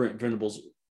on Brent Venables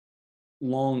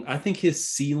I think his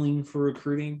ceiling for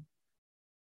recruiting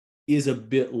is a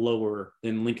bit lower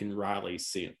than Lincoln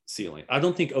Riley's ceiling. I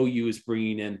don't think OU is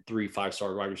bringing in 3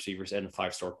 5-star wide receivers and a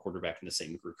 5-star quarterback in the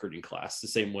same recruiting class, the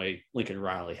same way Lincoln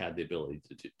Riley had the ability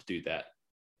to do that.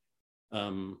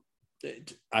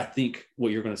 I think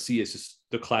what you're going to see is just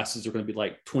the classes are going to be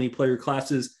like 20-player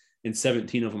classes, and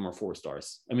 17 of them are 4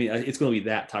 stars. I mean, it's going to be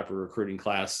that type of recruiting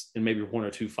class, and maybe 1 or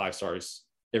 2 5 stars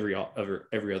every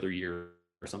other year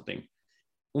or something.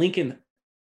 Lincoln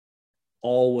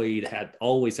always had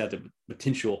the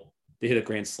potential to hit a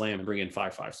grand slam and bring in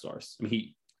 5 5-stars. I mean,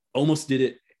 he almost did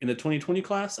it in the 2020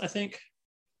 class, I think,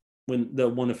 when the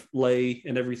one of Lay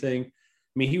and everything. I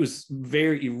mean, he was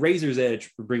very razor's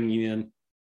edge for bringing in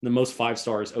the most 5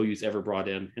 stars OU's ever brought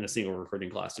in a single recruiting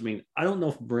class. I mean, I don't know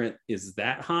if Brent is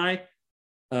that high,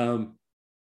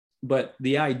 but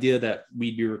the idea that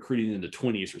we'd be recruiting in the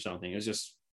 20s or something is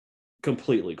just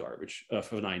completely garbage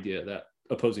of an idea that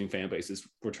opposing fan bases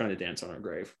were trying to dance on our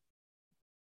grave.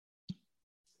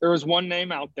 There was one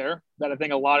name out there that I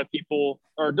think a lot of people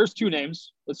 – or there's 2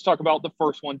 names. Let's talk about the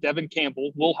first one, Devin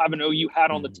Campbell. We'll have an OU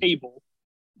hat on the table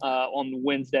on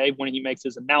Wednesday when he makes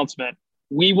his announcement.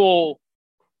 We will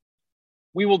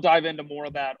dive into more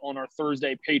of that on our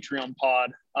Thursday Patreon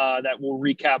pod that will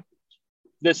recap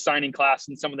this signing class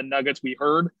and some of the nuggets we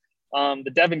heard.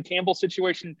 The Devin Campbell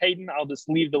situation, Peyton, I'll just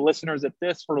leave the listeners at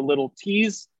this for a little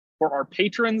tease for our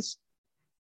patrons.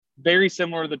 Very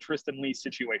similar to the Tristan Lee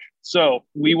situation. So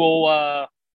we'll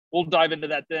dive into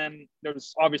that then.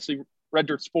 There's obviously Red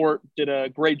Dirt Sport did a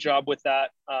great job with that.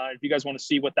 If you guys want to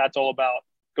see what that's all about,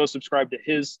 go subscribe to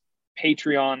his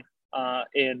Patreon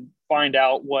and find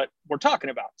out what we're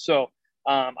talking about. So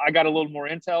I got a little more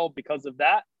intel because of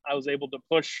that. I was able to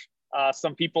push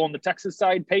some people on the Texas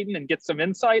side, Peyton, and get some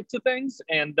insight to things.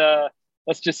 And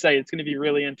let's just say it's going to be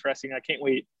really interesting. I can't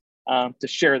wait to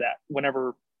share that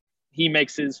whenever he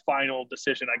makes his final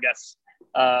decision, I guess,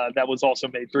 that was also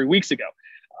made 3 weeks ago.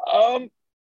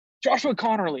 Joshua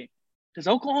Connerly, does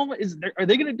Oklahoma, are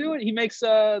they going to do it? He makes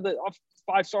the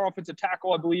 5-star offensive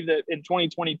tackle, I believe, that in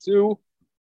 2022,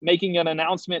 making an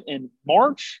announcement in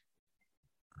March.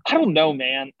 I don't know,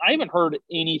 man. I haven't heard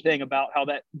anything about how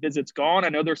that visit's gone. I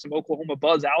know there's some Oklahoma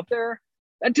buzz out there.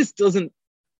 That just doesn't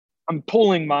 – I'm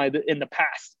pulling in the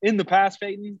past,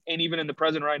 Peyton, and even in the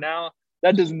present right now,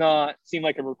 that does not seem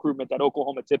like a recruitment that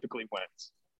Oklahoma typically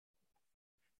wins.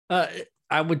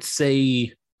 I would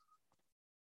say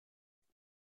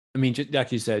I mean,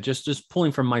 like you said, just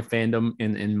pulling from my fandom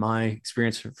and my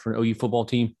experience for an OU football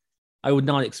team, I would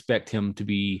not expect him to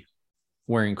be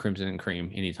wearing crimson and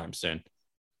cream anytime soon.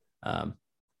 And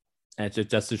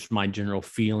that's just my general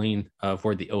feeling of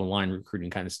where the O-line recruiting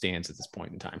kind of stands at this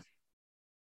point in time.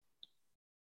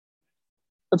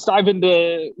 Let's dive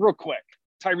into real quick.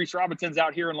 Tyrese Robinson's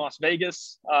out here in Las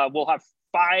Vegas. We'll have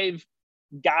 5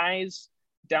 guys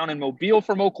down in Mobile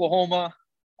from Oklahoma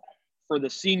for the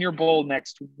Senior Bowl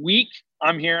next week.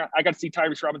 I'm here. I got to see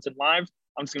Tyrese Robinson live.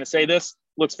 I'm just going to say this.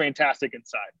 Looks fantastic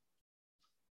inside.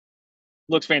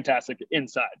 Looks fantastic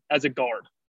inside as a guard.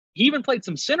 He even played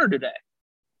some center today,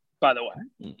 by the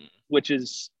way, which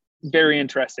is very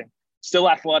interesting. Still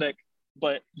athletic,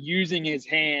 but using his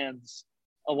hands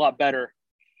a lot better.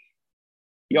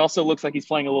 He also looks like he's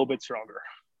playing a little bit stronger.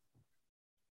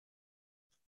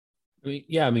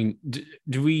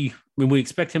 Do we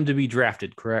expect him to be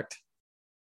drafted, correct?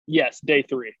 Yes, day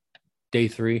 3. Day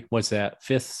 3. What's that?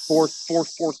 5th?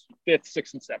 4th, 5th,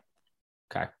 6th, and 7th.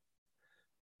 Okay.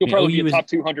 He'll probably be a top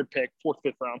 200 pick, 4th,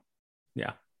 5th round.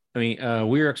 Yeah.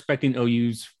 We're expecting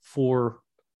OU's 4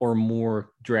 or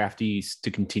more draftees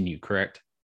to continue, correct?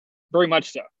 Very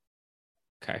much so.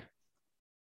 Okay.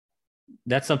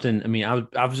 That's something.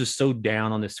 I was just so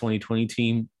down on this 2020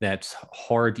 team that's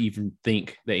hard to even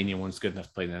think that anyone's good enough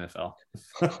to play the NFL.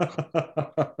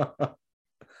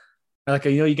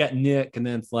 You got Nick, and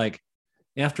then it's like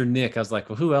after Nick, I was like,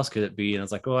 well, who else could it be? And I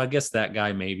was like, well, I guess that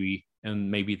guy maybe, and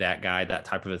maybe that guy, that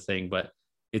type of a thing. But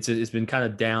it's been kind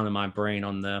of down in my brain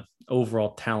on the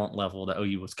overall talent level that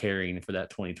OU was carrying for that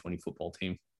 2020 football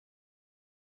team.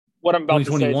 What I'm about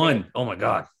 2021. to say, oh my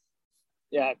God.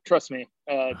 Yeah, trust me.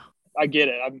 I get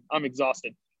it. I'm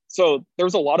exhausted. So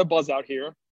there's a lot of buzz out here,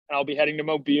 and I'll be heading to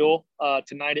Mobile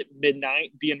tonight at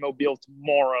midnight, be in Mobile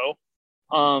tomorrow.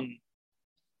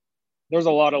 There's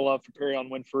a lot of love for Perion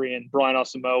Winfrey and Brian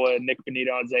Asamoah and Nick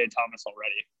Benito and Isaiah Thomas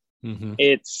already. Mm-hmm.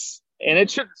 It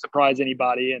shouldn't surprise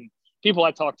anybody. And people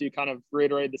I talk to kind of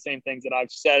reiterate the same things that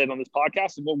I've said on this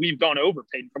podcast and what we've gone over,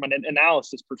 Peyton, from an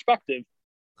analysis perspective.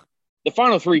 The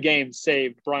final 3 games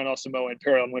saved Brian Asamoah and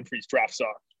Perion Winfrey's draft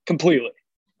stock completely.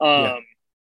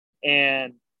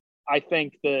 And I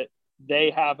think that they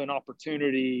have an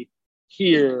opportunity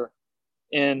here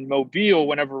in Mobile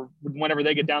whenever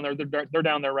they get down there. They're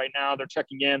down there right now. They're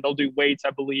checking in. They'll do weights, I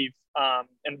believe,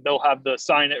 and they'll have the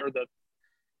sign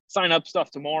up stuff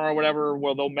tomorrow, whatever,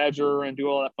 where they'll measure and do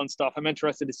all that fun stuff. I'm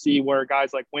interested to see where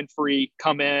guys like Winfrey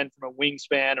come in from a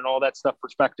wingspan and all that stuff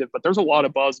perspective. But there's a lot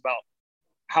of buzz about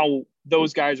how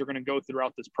those guys are going to go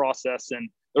throughout this process. And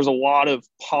there's a lot of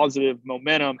positive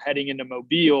momentum heading into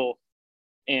Mobile.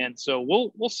 And so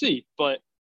we'll see. But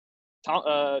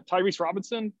Tyrese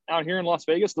Robinson out here in Las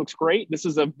Vegas looks great. This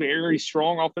is a very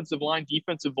strong offensive line,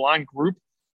 defensive line group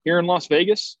here in Las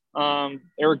Vegas.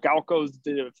 Eric Galco's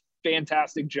did a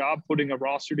fantastic job putting a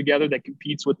roster together that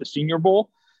competes with the Senior Bowl.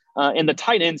 And the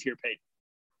tight ends here, Peyton.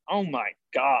 Oh, my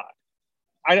God.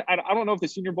 I don't know if the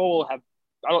Senior Bowl will have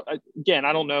I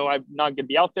don't know. I'm not going to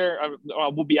be out there.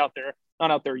 We'll be out there.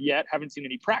 Not out there yet. Haven't seen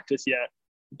any practice yet.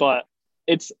 But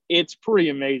it's pretty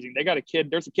amazing. They got a kid.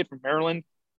 There's a kid from Maryland,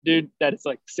 dude, that is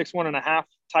like 6'1.5"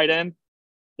 tight end.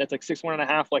 That's like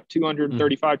 6'1.5", like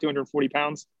 235, 240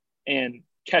 pounds, and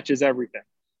catches everything.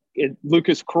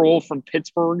 Lucas Kroll from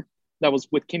Pittsburgh that was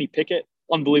with Kenny Pickett.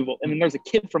 Unbelievable. And then there's a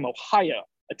kid from Ohio,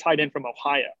 a tight end from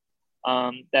Ohio,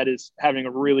 that is having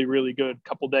a really, really good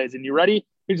couple days. And you ready?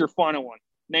 Here's your final one.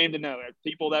 Name to know.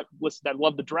 People that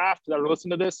love the draft that are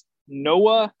listening to this.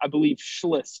 Noah, I believe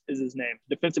Schliss is his name.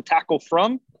 Defensive tackle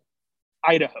from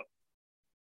Idaho,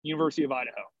 University of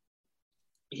Idaho.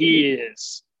 He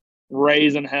is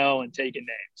raising hell and taking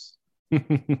names.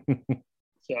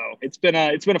 So it's been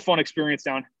a fun experience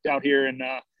out here in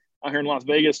Las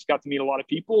Vegas. Got to meet a lot of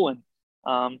people,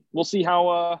 and we'll see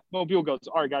how Mobile goes.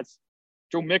 All right, guys.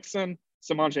 Joe Mixon,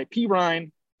 Samaje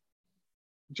Perine,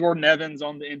 Jordan Evans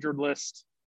on the injured list,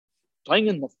 playing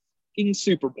in the fucking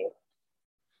Super Bowl.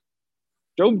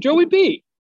 Joey B.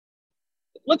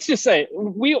 Let's just say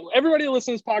everybody that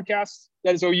listens to this podcast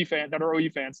that are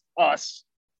OU fans, us.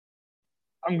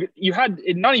 You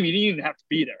didn't even have to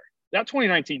be there. That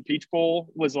 2019 Peach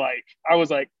Bowl was like, I was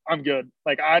like, I'm good.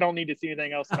 Like, I don't need to see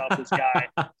anything else about this guy.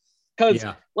 Because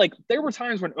like there were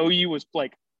times when OU was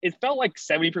like, it felt like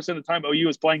 70% of the time OU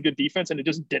was playing good defense and it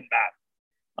just didn't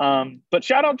matter. But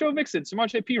shout out Joe Mixon,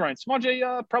 Samaje Perine.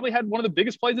 Samaje probably had one of the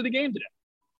biggest plays of the game today.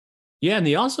 Yeah, and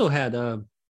he also had a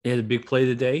big play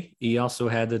today. He also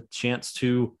had the chance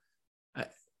to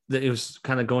it was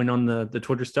kind of going on the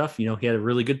Twitter stuff. You know, he had a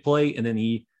really good play, and then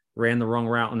he ran the wrong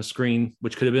route on the screen,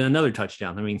 which could have been another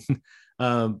touchdown. I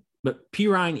mean, But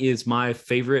Perine is my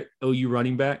favorite OU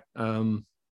running back.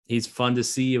 He's fun to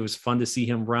see. It was fun to see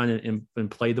him run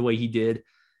and play the way he did,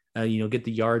 get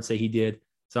the yards that he did.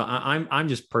 So I'm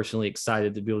just personally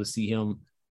excited to be able to see him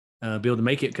be able to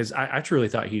make it, because I truly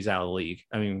thought he was out of the league.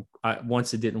 I mean,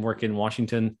 once it didn't work in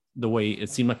Washington the way it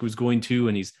seemed like it was going to,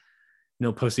 and he's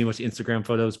posting a bunch of Instagram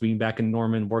photos, being back in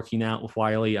Norman, working out with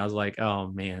Wiley, I was like, oh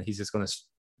man, he's just going to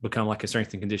become like a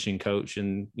strength and conditioning coach,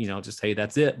 and just, hey,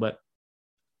 that's it. But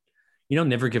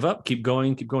never give up, keep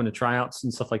going to tryouts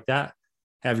and stuff like that.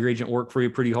 Have your agent work for you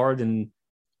pretty hard. And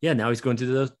yeah, now he's going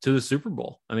to the Super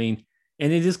Bowl. I mean,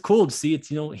 and it is cool to see it's,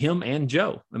 him and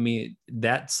Joe. I mean,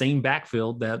 that same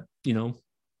backfield that,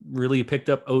 really picked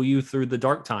up OU through the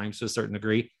dark times to a certain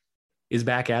degree is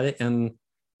back at it. And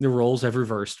the roles have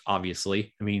reversed,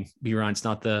 obviously. I mean, Perine's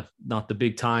not the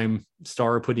big time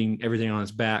star putting everything on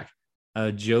his back.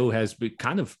 Joe has been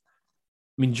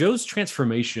Joe's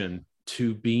transformation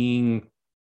to being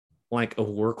like a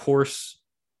workhorse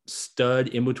stud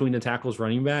in between the tackles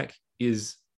running back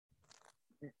is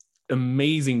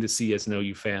amazing to see as an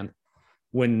OU fan,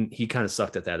 when he kind of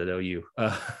sucked at that at OU.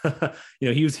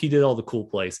 He did all the cool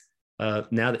plays.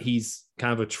 Now that he's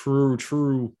kind of a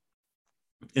true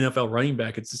NFL running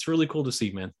back, it's really cool to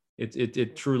see, man.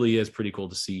 It truly is pretty cool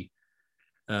to see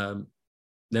them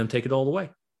take it all the way.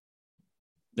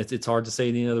 It's hard to say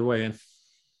any other way. And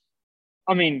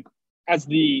I mean, as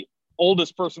the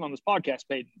oldest person on this podcast,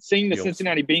 Peyton, seeing the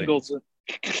Cincinnati Bengals,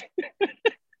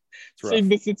 seeing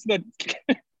the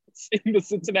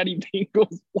Cincinnati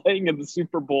Bengals playing in the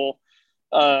Super Bowl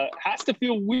has to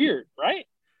feel weird, right?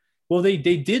 Well, they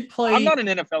did play. I'm not an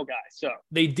NFL guy, so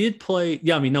they did play.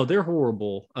 Yeah, I mean, no, they're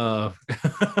horrible.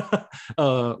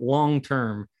 Long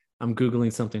term, I'm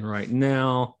Googling something right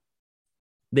now.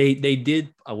 They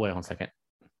did. Oh, wait one second.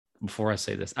 Before I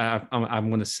say this, I'm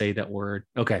going to say that word.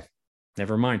 Okay,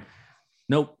 never mind.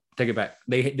 Nope, take it back.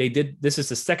 They did. This is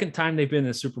the second time they've been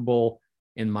in a Super Bowl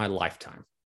in my lifetime.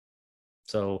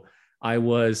 So I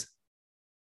was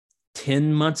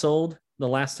 10 months old the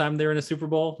last time they were in a Super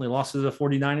Bowl. They lost to the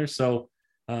 49ers. So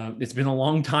it's been a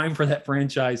long time for that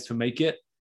franchise to make it.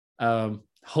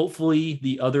 Hopefully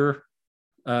the other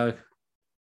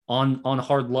on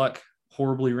hard luck,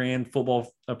 horribly ran pro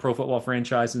football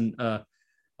franchise in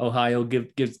Ohio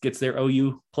gets their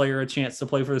OU player a chance to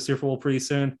play for the Super Bowl pretty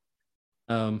soon.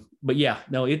 But yeah,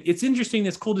 no, it's interesting.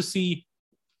 It's cool to see.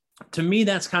 To me,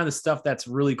 that's kind of stuff that's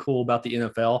really cool about the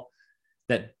NFL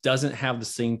that doesn't have the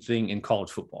same thing in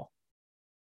college football.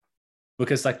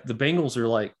 Because like the Bengals are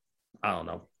like, I don't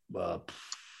know,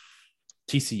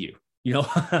 TCU,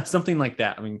 something like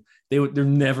that. I mean, they're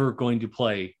never going to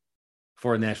play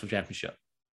for a national championship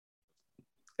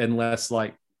unless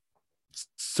like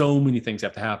so many things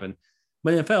have to happen.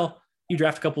 But in NFL, you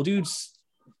draft a couple of dudes,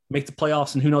 make the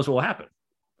playoffs, and who knows what will happen.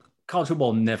 College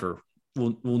football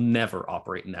will never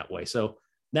operate in that way. So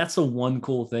that's the one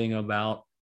cool thing about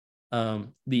the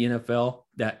NFL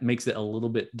that makes it a little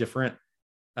bit different.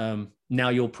 Now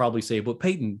you'll probably say, but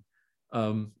Peyton,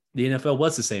 the NFL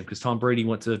was the same because Tom Brady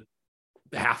went to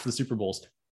half the Super Bowls.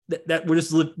 That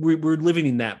we're living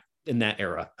in that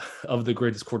era of the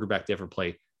greatest quarterback to ever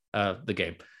play the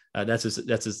game. That's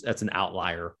an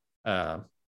outlier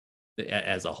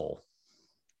as a whole.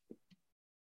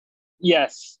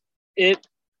 Yes, it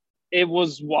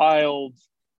was wild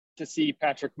to see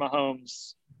Patrick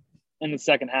Mahomes in the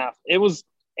second half. It was,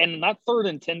 and that 3rd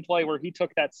and 10 play where he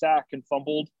took that sack and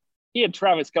fumbled, he had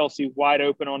Travis Kelce wide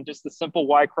open on just the simple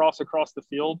Y cross across the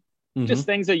field. Mm-hmm. Just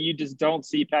things that you just don't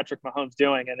see Patrick Mahomes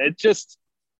doing. And it just,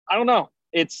 I don't know.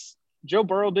 It's Joe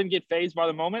Burrow didn't get fazed by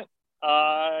the moment.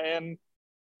 And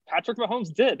Patrick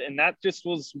Mahomes did. And that just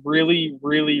was really,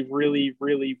 really, really,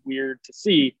 really weird to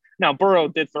see. Now, Burrow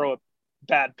did throw a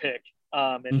bad pick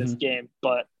in this game,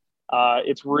 but I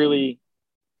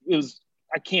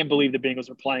can't believe the Bengals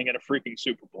are playing at a freaking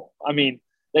Super Bowl. I mean,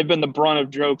 they've been the brunt of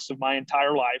jokes of my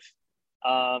entire life.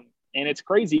 And it's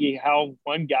crazy how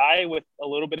one guy with a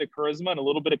little bit of charisma and a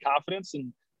little bit of confidence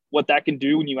and what that can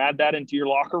do when you add that into your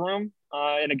locker room,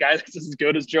 and a guy that's as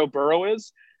good as Joe Burrow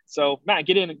is. So Matt,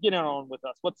 get in on with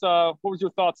us. What was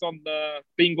your thoughts on the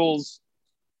Bengals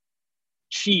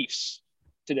Chiefs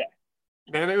today?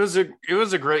 Man, it was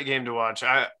a great game to watch.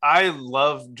 I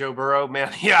love Joe Burrow,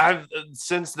 man. Yeah,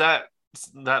 since that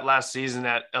last season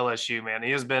at LSU, man,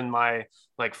 he has been my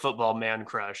like football man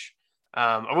crush.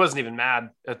 I wasn't even mad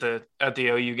at the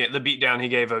OU game, the beatdown he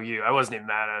gave OU. I wasn't even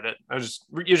mad at it.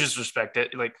 You just respect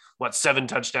it. Like 7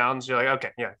 touchdowns. You're like,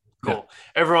 okay, yeah, cool.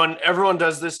 Yeah. Everyone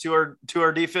does this to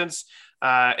our defense.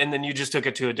 And then you just took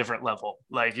it to a different level.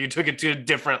 Like you took it to a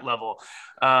different level.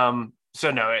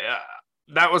 So no,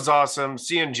 that was awesome.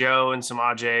 Seeing Joe and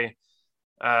Samaje,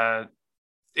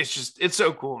 it's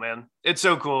so cool, man. It's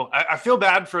so cool. I feel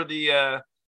bad for the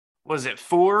was it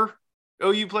 4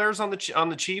 OU players on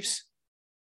the Chiefs?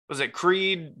 Was it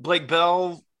Creed, Blake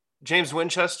Bell, James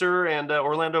Winchester, and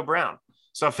Orlando Brown?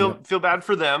 So I feel bad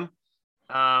for them,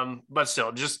 but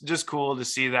still, just cool to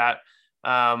see that.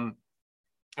 And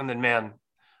then, man,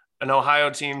 an Ohio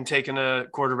team taking a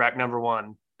quarterback number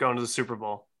 1 going to the Super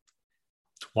Bowl.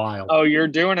 It's wild. Oh, you're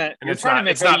doing it. And You're it's trying not to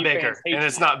make it's not OU Baker, fans hate and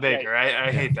it's you. not Baker.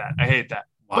 I hate that. I hate that.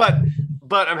 Wow.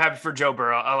 But I'm happy for Joe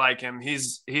Burrow. I like him.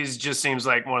 He's just seems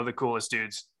like one of the coolest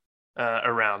dudes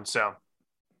around. So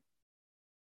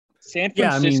San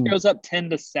Yeah, I mean- Francisco's up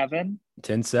 10-7.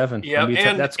 10-7.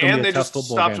 yeah, That's going to and be they a tough just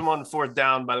football stopped game. him on 4th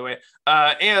down, by the way.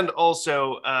 And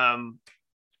also,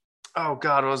 oh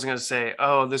God, what was I going to say?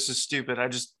 Oh, this is stupid. I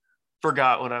just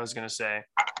forgot what I was going to say.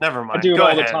 Never mind. I do it Go all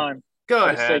ahead. the time. Go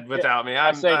I just ahead say- without me.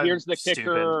 I say, I'm here's the stupid.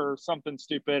 kicker or something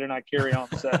stupid, and I carry on.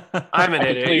 So I'm an I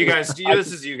idiot. completely- You guys, I-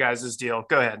 this is you guys' deal.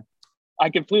 Go ahead. I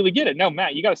completely get it. No,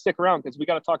 Matt, you got to stick around because we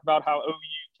got to talk about how OU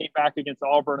came back against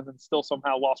Auburn and then still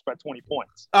somehow lost by 20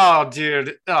 points. Oh,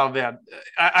 dude. Oh, man.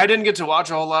 I didn't get to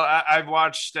watch a whole lot. I've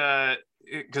watched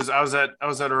because I was at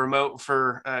a remote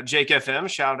for Jake FM.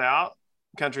 Shout out,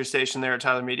 country station there at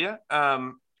Tyler Media.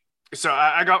 So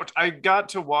I got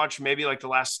to watch maybe like the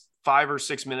last 5 or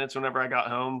 6 minutes whenever I got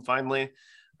home finally.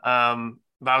 But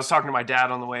I was talking to my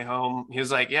dad on the way home. He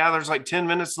was like, "Yeah, there's like 10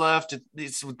 minutes left.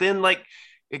 It's within like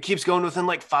it keeps going within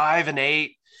like 5 and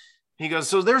 8." He goes,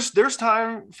 "So there's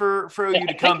time for OU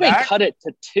to come They back." cut it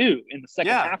to 2 in the second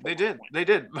Yeah, half. they did.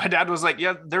 My dad was like,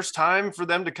 "Yeah, there's time for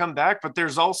them to come back, but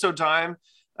there's also time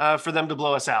for them to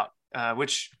blow us out,"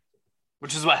 which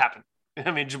is what happened. I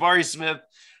mean, Jabari Smith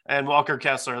and Walker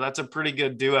Kessler, that's a pretty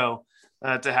good duo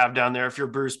to have down there if you're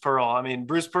Bruce Pearl. I mean,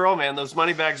 Bruce Pearl, man, those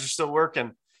money bags are still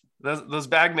working. Those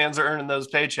bagmans are earning those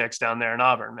paychecks down there in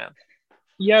Auburn, man.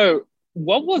 Yo,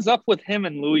 what was up with him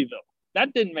in Louisville?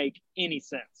 That didn't make any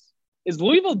sense. Is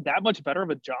Louisville that much better of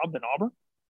a job than Auburn?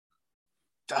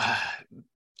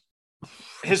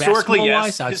 Historically,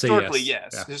 yes. Basketball-wise, I'd say Historically, yes.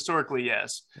 yes. Yeah. Historically,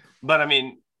 yes. But I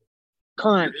mean,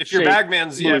 Current if your shape,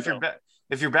 bagman's Louisville.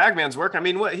 if your bagman's working, I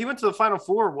mean, what he went to the Final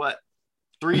Four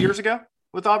 3 years ago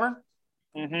with Auburn.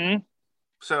 Mm-hmm.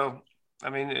 So I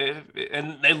mean,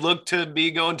 and they look to be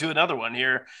going to another one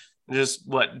here, just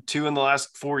 2 in the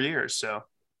last 4 years. So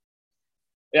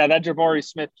Yeah, that Jabari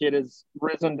Smith kid has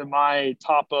risen to my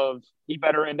top of he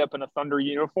better end up in a Thunder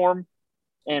uniform,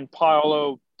 and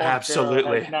Paolo Banchero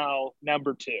Absolutely. is now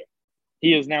number 2.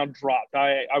 He is now dropped.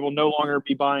 I will no longer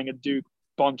be buying a Duke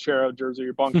Banchero jersey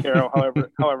or Banchero,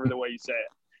 however the way you say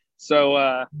it.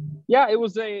 So yeah, it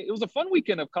was a fun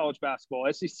weekend of college basketball.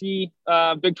 SEC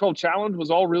Big 12 Challenge was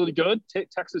all really good.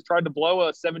 Texas tried to blow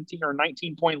a 17 or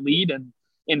 19 point lead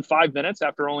in 5 minutes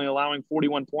after only allowing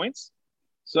 41 points.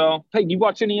 So, hey, you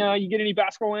watch any? You get any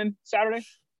basketball in Saturday?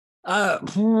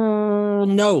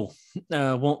 No.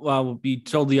 I'll be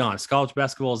totally honest. College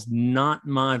basketball is not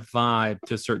my vibe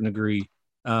to a certain degree.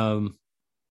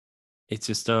 It's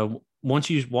just once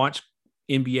you watch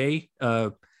NBA,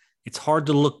 it's hard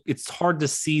to look. It's hard to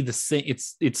see the same.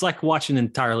 It's like watching an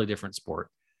entirely different sport.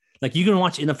 Like you can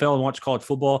watch NFL and watch college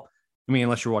football. I mean,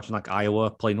 unless you're watching like Iowa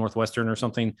play Northwestern or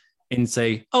something, and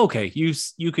say, okay,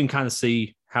 you can kind of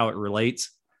see how it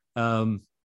relates.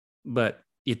 But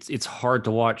it's hard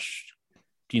to watch,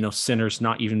 centers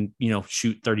not even,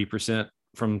 shoot 30%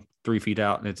 from 3 feet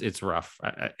out. And it's rough.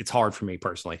 It's hard for me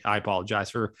personally. I apologize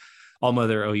for all my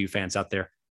other OU fans out there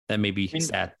that may be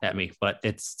sad at me, but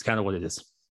it's kind of what it is.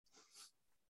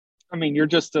 I mean, you're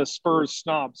just a Spurs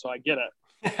snob, so I get it.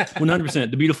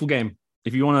 100%. The beautiful game.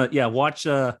 If you want to, watch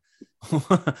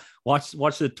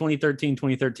watch the 2013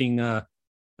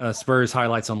 Spurs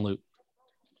highlights on loop.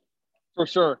 For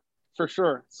sure.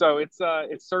 So it's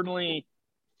certainly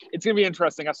it's going to be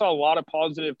interesting. I saw a lot of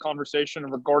positive conversation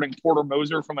regarding Porter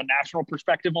Moser from a national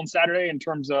perspective on Saturday in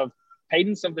terms of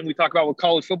Hayden, something we talk about with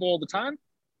college football all the time.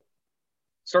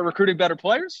 Start recruiting better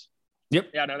players.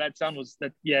 Yep. Yeah, no, that sound was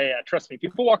that. Yeah. Trust me,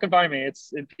 people walking by me,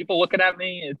 people looking at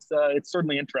me. It's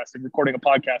certainly interesting recording a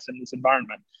podcast in this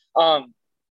environment.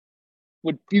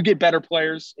 Would you get better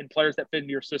players and players that fit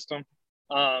into your system?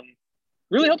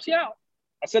 Really helps you out.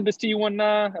 I said this to you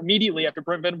immediately after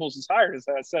Brent Venables was hired.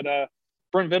 I said,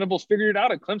 Brent Venables figured it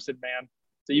out at Clemson, man.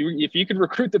 So if you can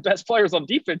recruit the best players on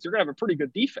defense, you're gonna have a pretty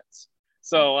good defense.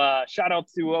 So shout out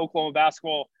to Oklahoma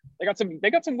basketball. They got some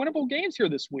winnable games here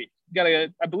this week. You got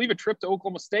I believe a trip to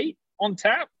Oklahoma State on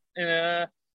tap,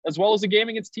 as well as a game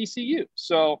against TCU.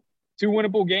 So 2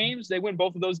 winnable games. They win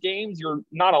both of those games. You're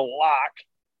not a lock,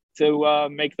 to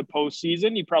make the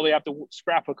postseason. You probably have to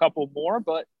scrap a couple more,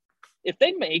 but if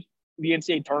they make the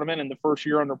NCAA tournament in the first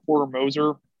year under Porter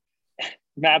Moser,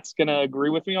 Matt's going to agree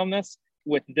with me on this.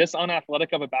 With this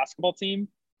unathletic of a basketball team,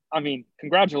 I mean,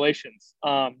 congratulations.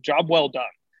 Job well done,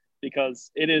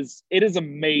 because it is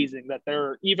amazing that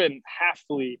they're even half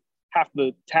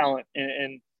the talent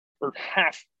and or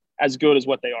half as good as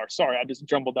what they are. Sorry, I just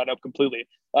jumbled that up completely.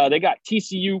 They got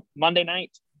TCU Monday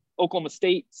night, Oklahoma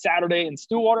State Saturday in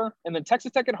Stillwater, and then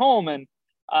Texas Tech at home. And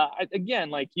again,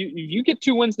 like you get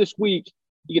 2 wins this week.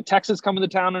 You get Texas coming to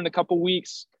town in a couple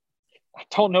weeks. I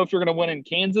don't know if you're going to win in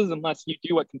Kansas unless you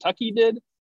do what Kentucky did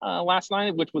last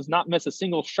night, which was not miss a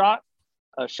single shot.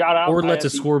 Shout out. Or let the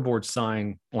scoreboard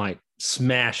sign like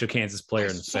smash a Kansas player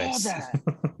in the face. That.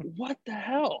 What the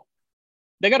hell?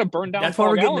 They got to burn down. That's why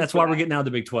we're getting out of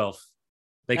the Big 12.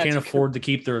 They can't afford to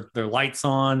keep their lights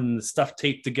on and the stuff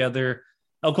taped together.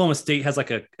 Oklahoma State has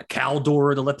like a cow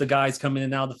door to let the guys come in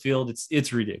and out of the field.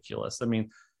 It's ridiculous. I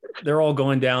mean, they're all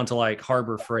going down to like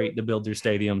Harbor Freight to build their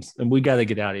stadiums, and we got to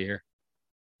get out of here.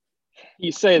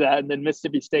 You say that, and then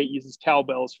Mississippi State uses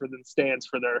cowbells for the stands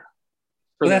for their.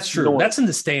 That's true. Noise. That's in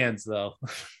the stands, though.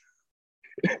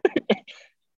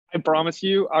 I promise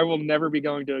you, I will never be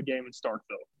going to a game in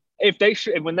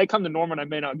Starkville. When they come to Norman, I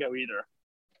may not go either.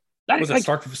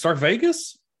 Stark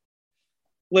Vegas?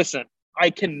 Listen, I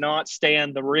cannot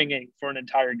stand the ringing for an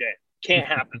entire game. Can't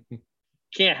happen.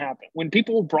 Can't happen. When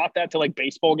people brought that to like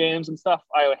baseball games and stuff,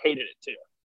 I hated it too.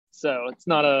 So it's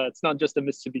not just a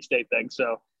Mississippi State thing.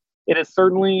 So it is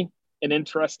certainly an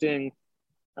interesting.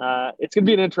 It's going to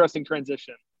be an interesting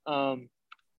transition.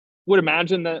 Would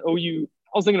imagine that OU.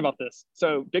 I was thinking about this.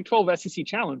 So Big 12 SEC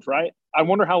Challenge, right? I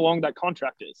wonder how long that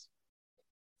contract is.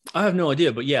 I have no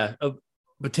idea, but yeah,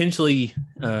 potentially.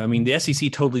 I mean, the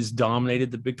SEC totally has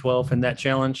dominated the Big 12 in that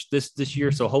challenge this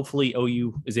year. So hopefully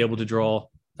OU is able to draw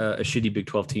a shitty Big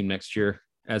 12 team next year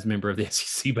as a member of the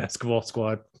SEC basketball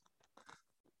squad.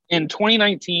 In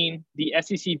 2019, the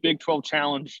SEC Big 12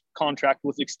 Challenge contract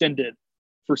was extended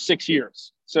for 6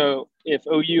 years. So if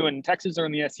OU and Texas are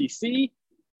in the SEC,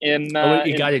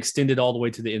 it got extended all the way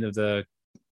to the end of the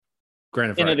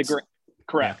grant of rights.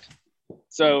 Correct. Yeah.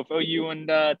 So if OU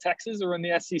and Texas are in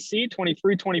the SEC,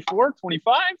 23, 24,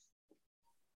 25,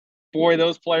 boy,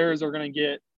 those players are going to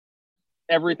get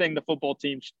everything the football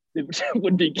team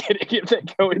would be getting if they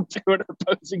go into an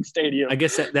opposing stadium. I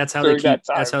guess that's how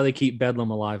they keep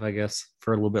Bedlam alive, I guess,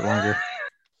 for a little bit longer.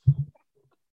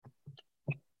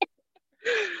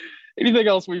 Anything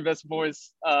else we missed,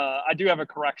 boys? I do have a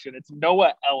correction. It's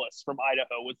Noah Ellis from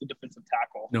Idaho was the defensive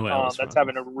tackle. Noah Ellis, that's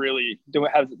having a really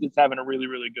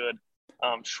good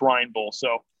Shrine Bowl.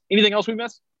 So, anything else we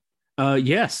missed?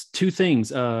 Yes, 2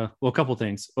 things. A couple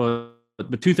things.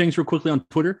 But 2 things real quickly on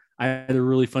Twitter. I had a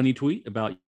really funny tweet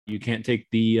about you can't take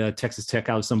the Texas Tech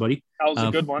out of somebody. That was a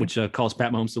good one. Which calls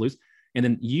Pat Mahomes to lose. And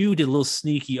then you did a little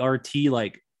sneaky RT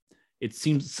like. It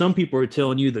seems some people are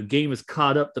telling you the game is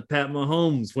caught up to Pat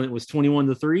Mahomes when it was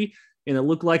 21-3, and it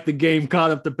looked like the game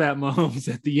caught up to Pat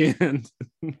Mahomes at the end.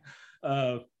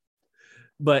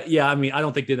 But yeah, I mean, I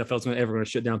don't think the NFL is ever going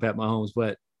to shut down Pat Mahomes,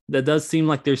 but that does seem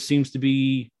like there seems to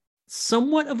be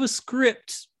somewhat of a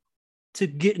script to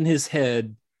get in his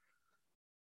head.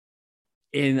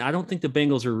 And I don't think the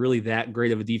Bengals are really that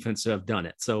great of a defense to have done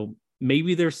it. So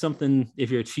maybe there's something,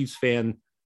 if you're a Chiefs fan,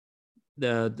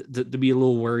 to be a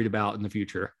little worried about in the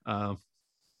future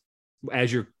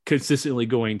as you're consistently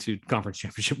going to conference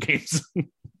championship games.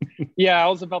 Yeah, I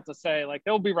was about to say, like,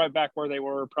 they'll be right back where they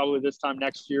were probably this time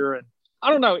next year. And I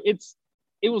don't know.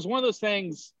 It was one of those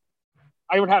things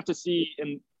I would have to see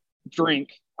and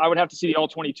drink. I would have to see the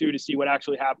all-22 to see what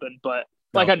actually happened. But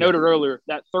like I noted earlier,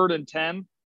 that 3rd and 10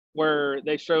 where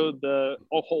they showed the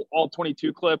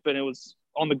all-22 clip and it was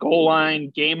on the goal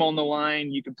line, game on the line,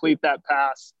 you complete that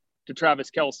pass to Travis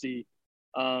Kelce,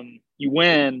 you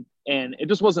win, and it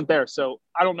just wasn't there. So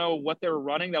I don't know what they were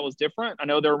running that was different. I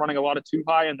know they were running a lot of too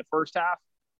high in the first half.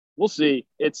 We'll see.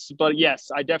 But yes,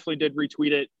 I definitely did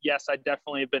retweet it. Yes, I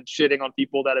definitely have been shitting on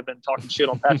people that have been talking shit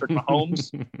on Patrick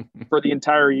Mahomes for the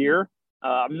entire year.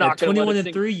 I'm not going to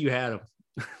 21-3. You had him.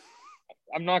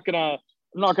 I'm not gonna.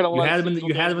 You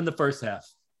had him in the first half.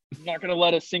 I'm not gonna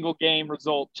let a single game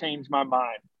result change my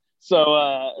mind. So,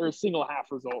 or a single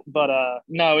half result, but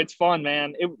no, it's fun,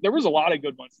 man. There was a lot of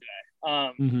good ones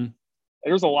today.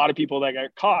 There was a lot of people that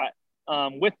got caught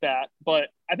with that, but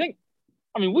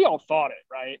we all thought it,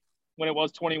 right? When it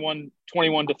was 21-3,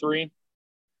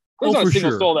 there's not a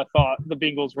single soul that thought the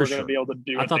Bengals were going to be able to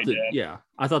do what they did. Yeah,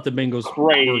 I thought the Bengals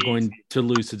were going to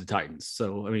lose to the Titans.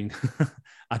 So, I mean,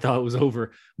 I thought it was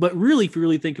over. But really, if you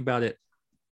really think about it,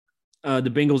 the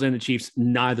Bengals and the Chiefs,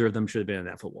 neither of them should have been in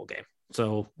that football game.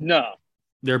 So No.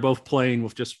 they're both playing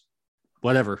with just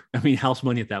whatever. I mean, house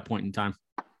money at that point in time.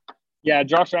 Yeah,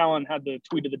 Josh Allen had the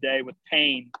tweet of the day with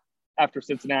Payne after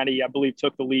Cincinnati, I believe,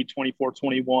 took the lead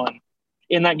 24-21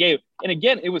 in that game. And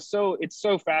again, it's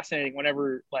so fascinating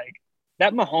whenever like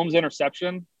that Mahomes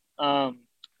interception,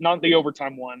 not the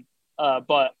overtime one,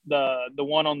 but the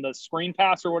one on the screen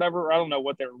pass or whatever, I don't know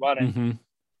what they were running. Mm-hmm.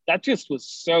 That just was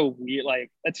so weird.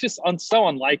 Like that's just so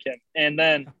unlike him. And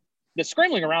then the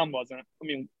scrambling around wasn't. I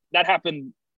mean, that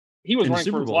happened. He was In the running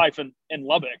Super for his Bowl. life in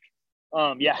Lubbock.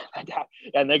 Yeah,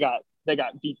 and they got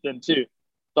beat then too.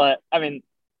 But I mean,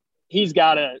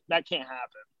 that can't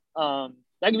happen.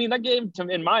 That game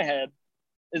in my head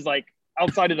is like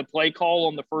outside of the play call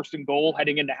on the 1st and goal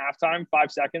heading into halftime,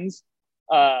 5 seconds.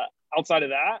 Outside of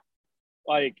that,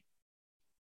 like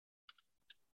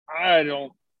I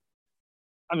don't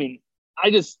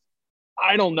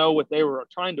know what they were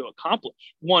trying to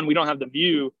accomplish. One, we don't have the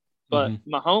view, but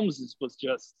Mahomes was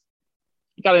just,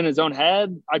 he got in his own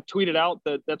head. I tweeted out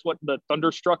that that's what the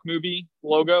Thunderstruck movie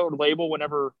logo or label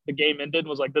whenever the game ended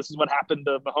was like, this is what happened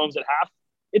to Mahomes at half.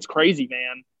 It's crazy,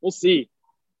 man. We'll see.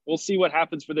 We'll see what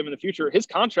happens for them in the future. His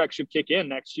contract should kick in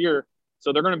next year.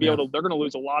 So they're going to be they're going to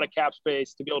lose a lot of cap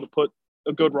space to be able to put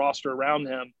a good roster around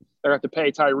him. They're going to have to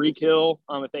pay Tyreek Hill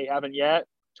if they haven't yet,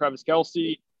 Travis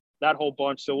Kelce, that whole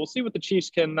bunch. So we'll see what the Chiefs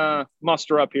can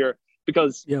muster up here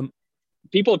because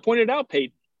people have pointed out,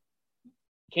 Peyton,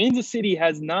 Kansas City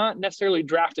has not necessarily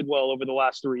drafted well over the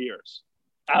last 3 years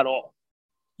at all.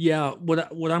 Yeah, what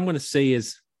I'm going to say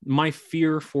is my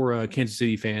fear for Kansas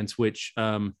City fans, which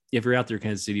if you're out there,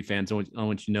 Kansas City fans, I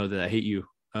want you to know that I hate you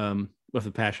with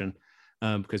a passion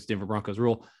because Denver Broncos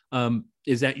rule,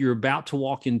 is that you're about to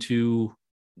walk into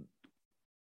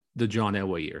the John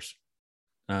Elway years.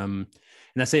 And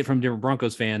I say it from a Denver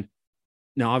Broncos fan.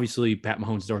 Now, obviously, Pat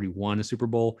Mahomes has already won a Super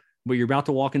Bowl, but you're about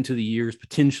to walk into the years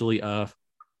potentially of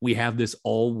we have this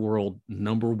all-world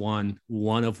number one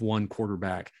of one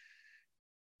quarterback,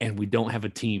 and we don't have a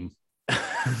team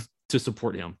to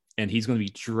support him. And he's going to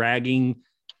be dragging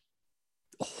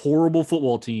horrible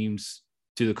football teams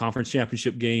to the conference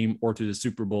championship game or to the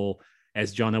Super Bowl,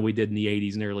 as John Elway did in the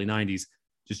 80s and early 90s,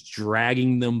 just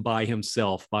dragging them by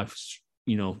himself by,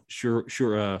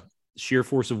 sheer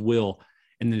force of will,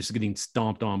 and then just getting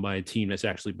stomped on by a team that's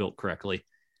actually built correctly.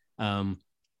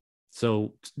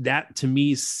 So that to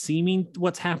me is seeming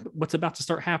what's about to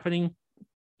start happening.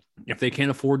 If they can't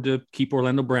afford to keep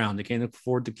Orlando Brown, they can't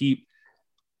afford to keep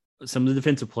some of the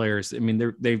defensive players. I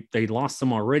mean, they lost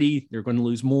some already. They're going to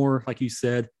lose more, like you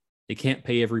said. They can't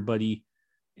pay everybody,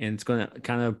 and it's going to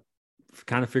kind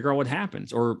of figure out what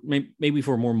happens, or maybe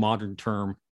for a more modern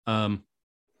term, and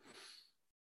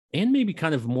maybe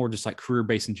kind of more just like career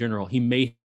based in general. He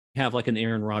may have like an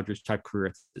Aaron Rodgers type career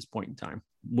at this point in time.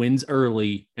 Wins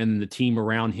early, and the team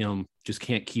around him just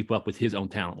can't keep up with his own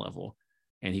talent level,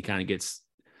 and he kind of gets.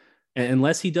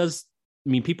 Unless he does, I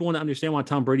mean, people want to understand why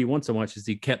Tom Brady won so much is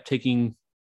he kept taking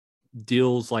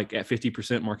deals like at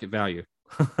 50% market value.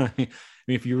 I mean,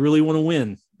 if you really want to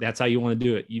win, that's how you want to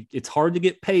do it. It's hard to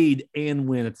get paid and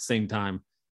win at the same time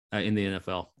in the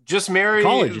NFL. Just marry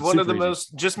College, one of the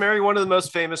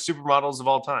most famous supermodels of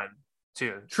all time,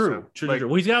 too. True.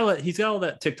 Well, he's got all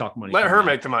that TikTok money. Let her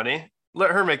make the money.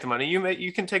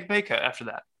 You can take a pay cut after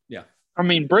that. Yeah. I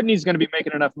mean, Brittany's going to be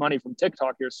making enough money from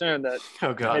TikTok here soon that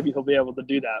maybe he'll be able to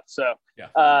do that. So,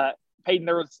 Peyton,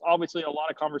 there was obviously a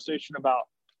lot of conversation about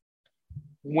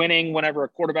winning whenever a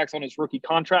quarterback's on his rookie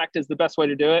contract is the best way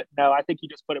to do it. No, I think you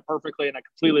just put it perfectly, and I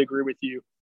completely agree with you.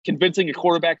 Convincing a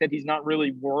quarterback that he's not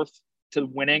really worth to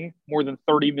winning more than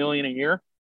 $30 million a year,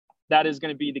 that is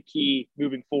going to be the key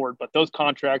moving forward. But those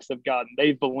contracts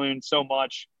they've ballooned so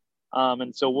much,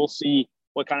 and so we'll see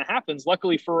what kind of happens.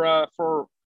 Luckily for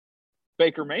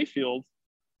Baker Mayfield,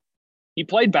 he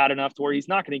played bad enough to where he's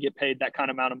not going to get paid that kind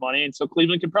of amount of money, and so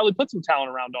Cleveland can probably put some talent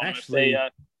around on him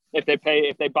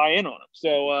if they buy in on him.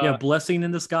 So blessing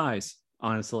in disguise,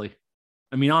 honestly.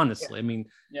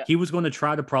 He was going to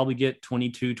try to probably get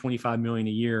 22-25 million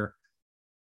a year,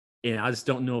 and I just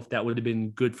don't know if that would have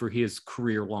been good for his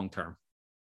career long term.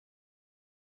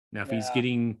 Now, if he's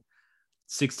getting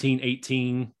 16,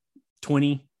 18,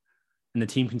 20, and the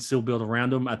team can still build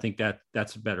around him, I think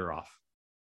that's better off.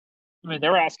 I mean, they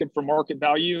were asking for market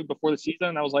value before the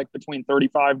season. That was like between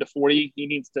 35 to 40. He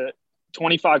needs to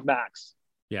 25 max.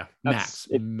 Yeah, max.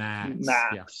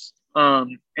 Yeah.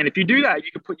 And if you do that,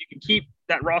 you can keep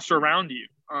that roster around you.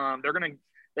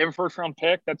 They have a first round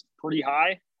pick that's pretty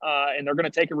high, and they're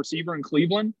gonna take a receiver in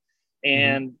Cleveland.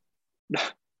 And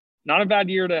not a bad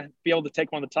year to be able to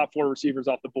take one of the top 4 receivers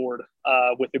off the board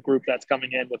with the group that's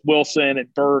coming in with Wilson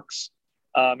and Burks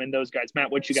and those guys.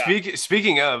 Matt, what you got?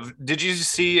 Speaking of, did you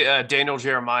see Daniel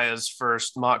Jeremiah's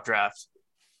first mock draft?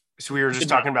 So we were just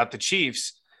talking about the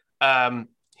Chiefs.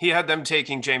 He had them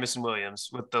taking Jameson Williams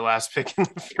with the last pick in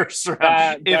the first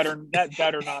round. That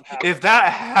better not happen. If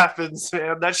that happens,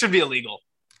 man, that should be illegal.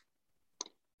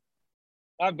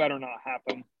 That better not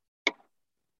happen.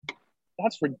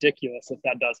 That's ridiculous if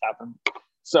that does happen.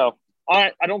 So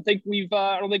I don't think we've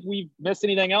missed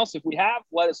anything else. If we have,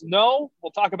 let us know.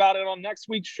 We'll talk about it on next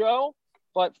week's show.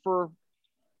 But for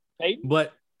Peyton,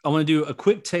 but I want to do a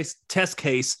quick test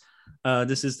case.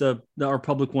 This is our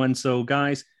public one. So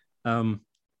guys,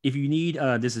 if you need,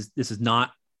 this is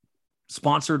not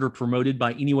sponsored or promoted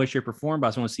by any way, shape, or form, but I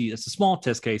just want to see, it's a small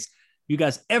test case. You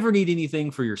guys ever need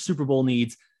anything for your Super Bowl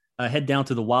needs, head down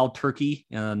to the Wild Turkey,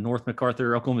 North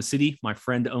MacArthur, Oklahoma City. My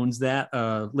friend owns that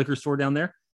liquor store down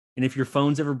there. And if your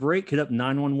phones ever break, hit up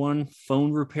 911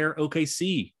 Phone Repair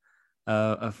OKC.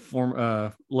 A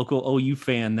local OU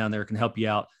fan down there can help you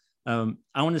out. I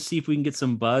want to see if we can get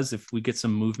some buzz, if we get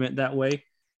some movement that way.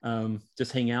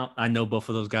 Just hang out. I know both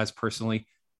of those guys personally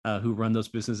who run those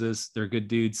businesses. They're good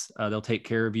dudes. They'll take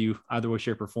care of you either way,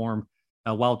 shape, or form.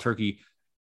 Wild Turkey,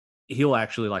 he'll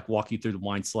actually like walk you through the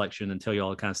wine selection and tell you all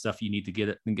the kind of stuff you need to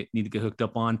get hooked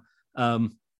up on.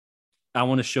 I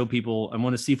want to show people, I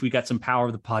want to see if we got some power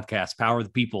of the podcast, power of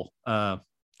the people to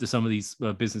some of these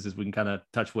businesses we can kind of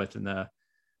touch with and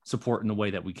support in the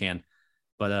way that we can.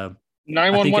 But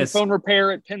 911 Phone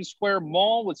Repair at Penn Square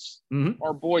Mall with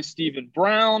our boy Stephen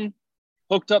Brown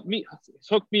hooked me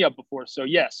up before. So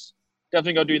yes,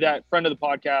 definitely go do that. Friend of the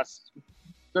podcast,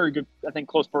 very good. I think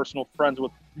close personal friends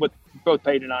with both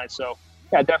Peyton and I. So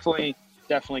yeah, definitely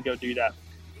go do that.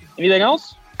 Anything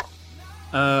else?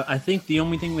 I think the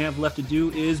only thing we have left to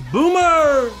do is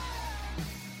Boomer.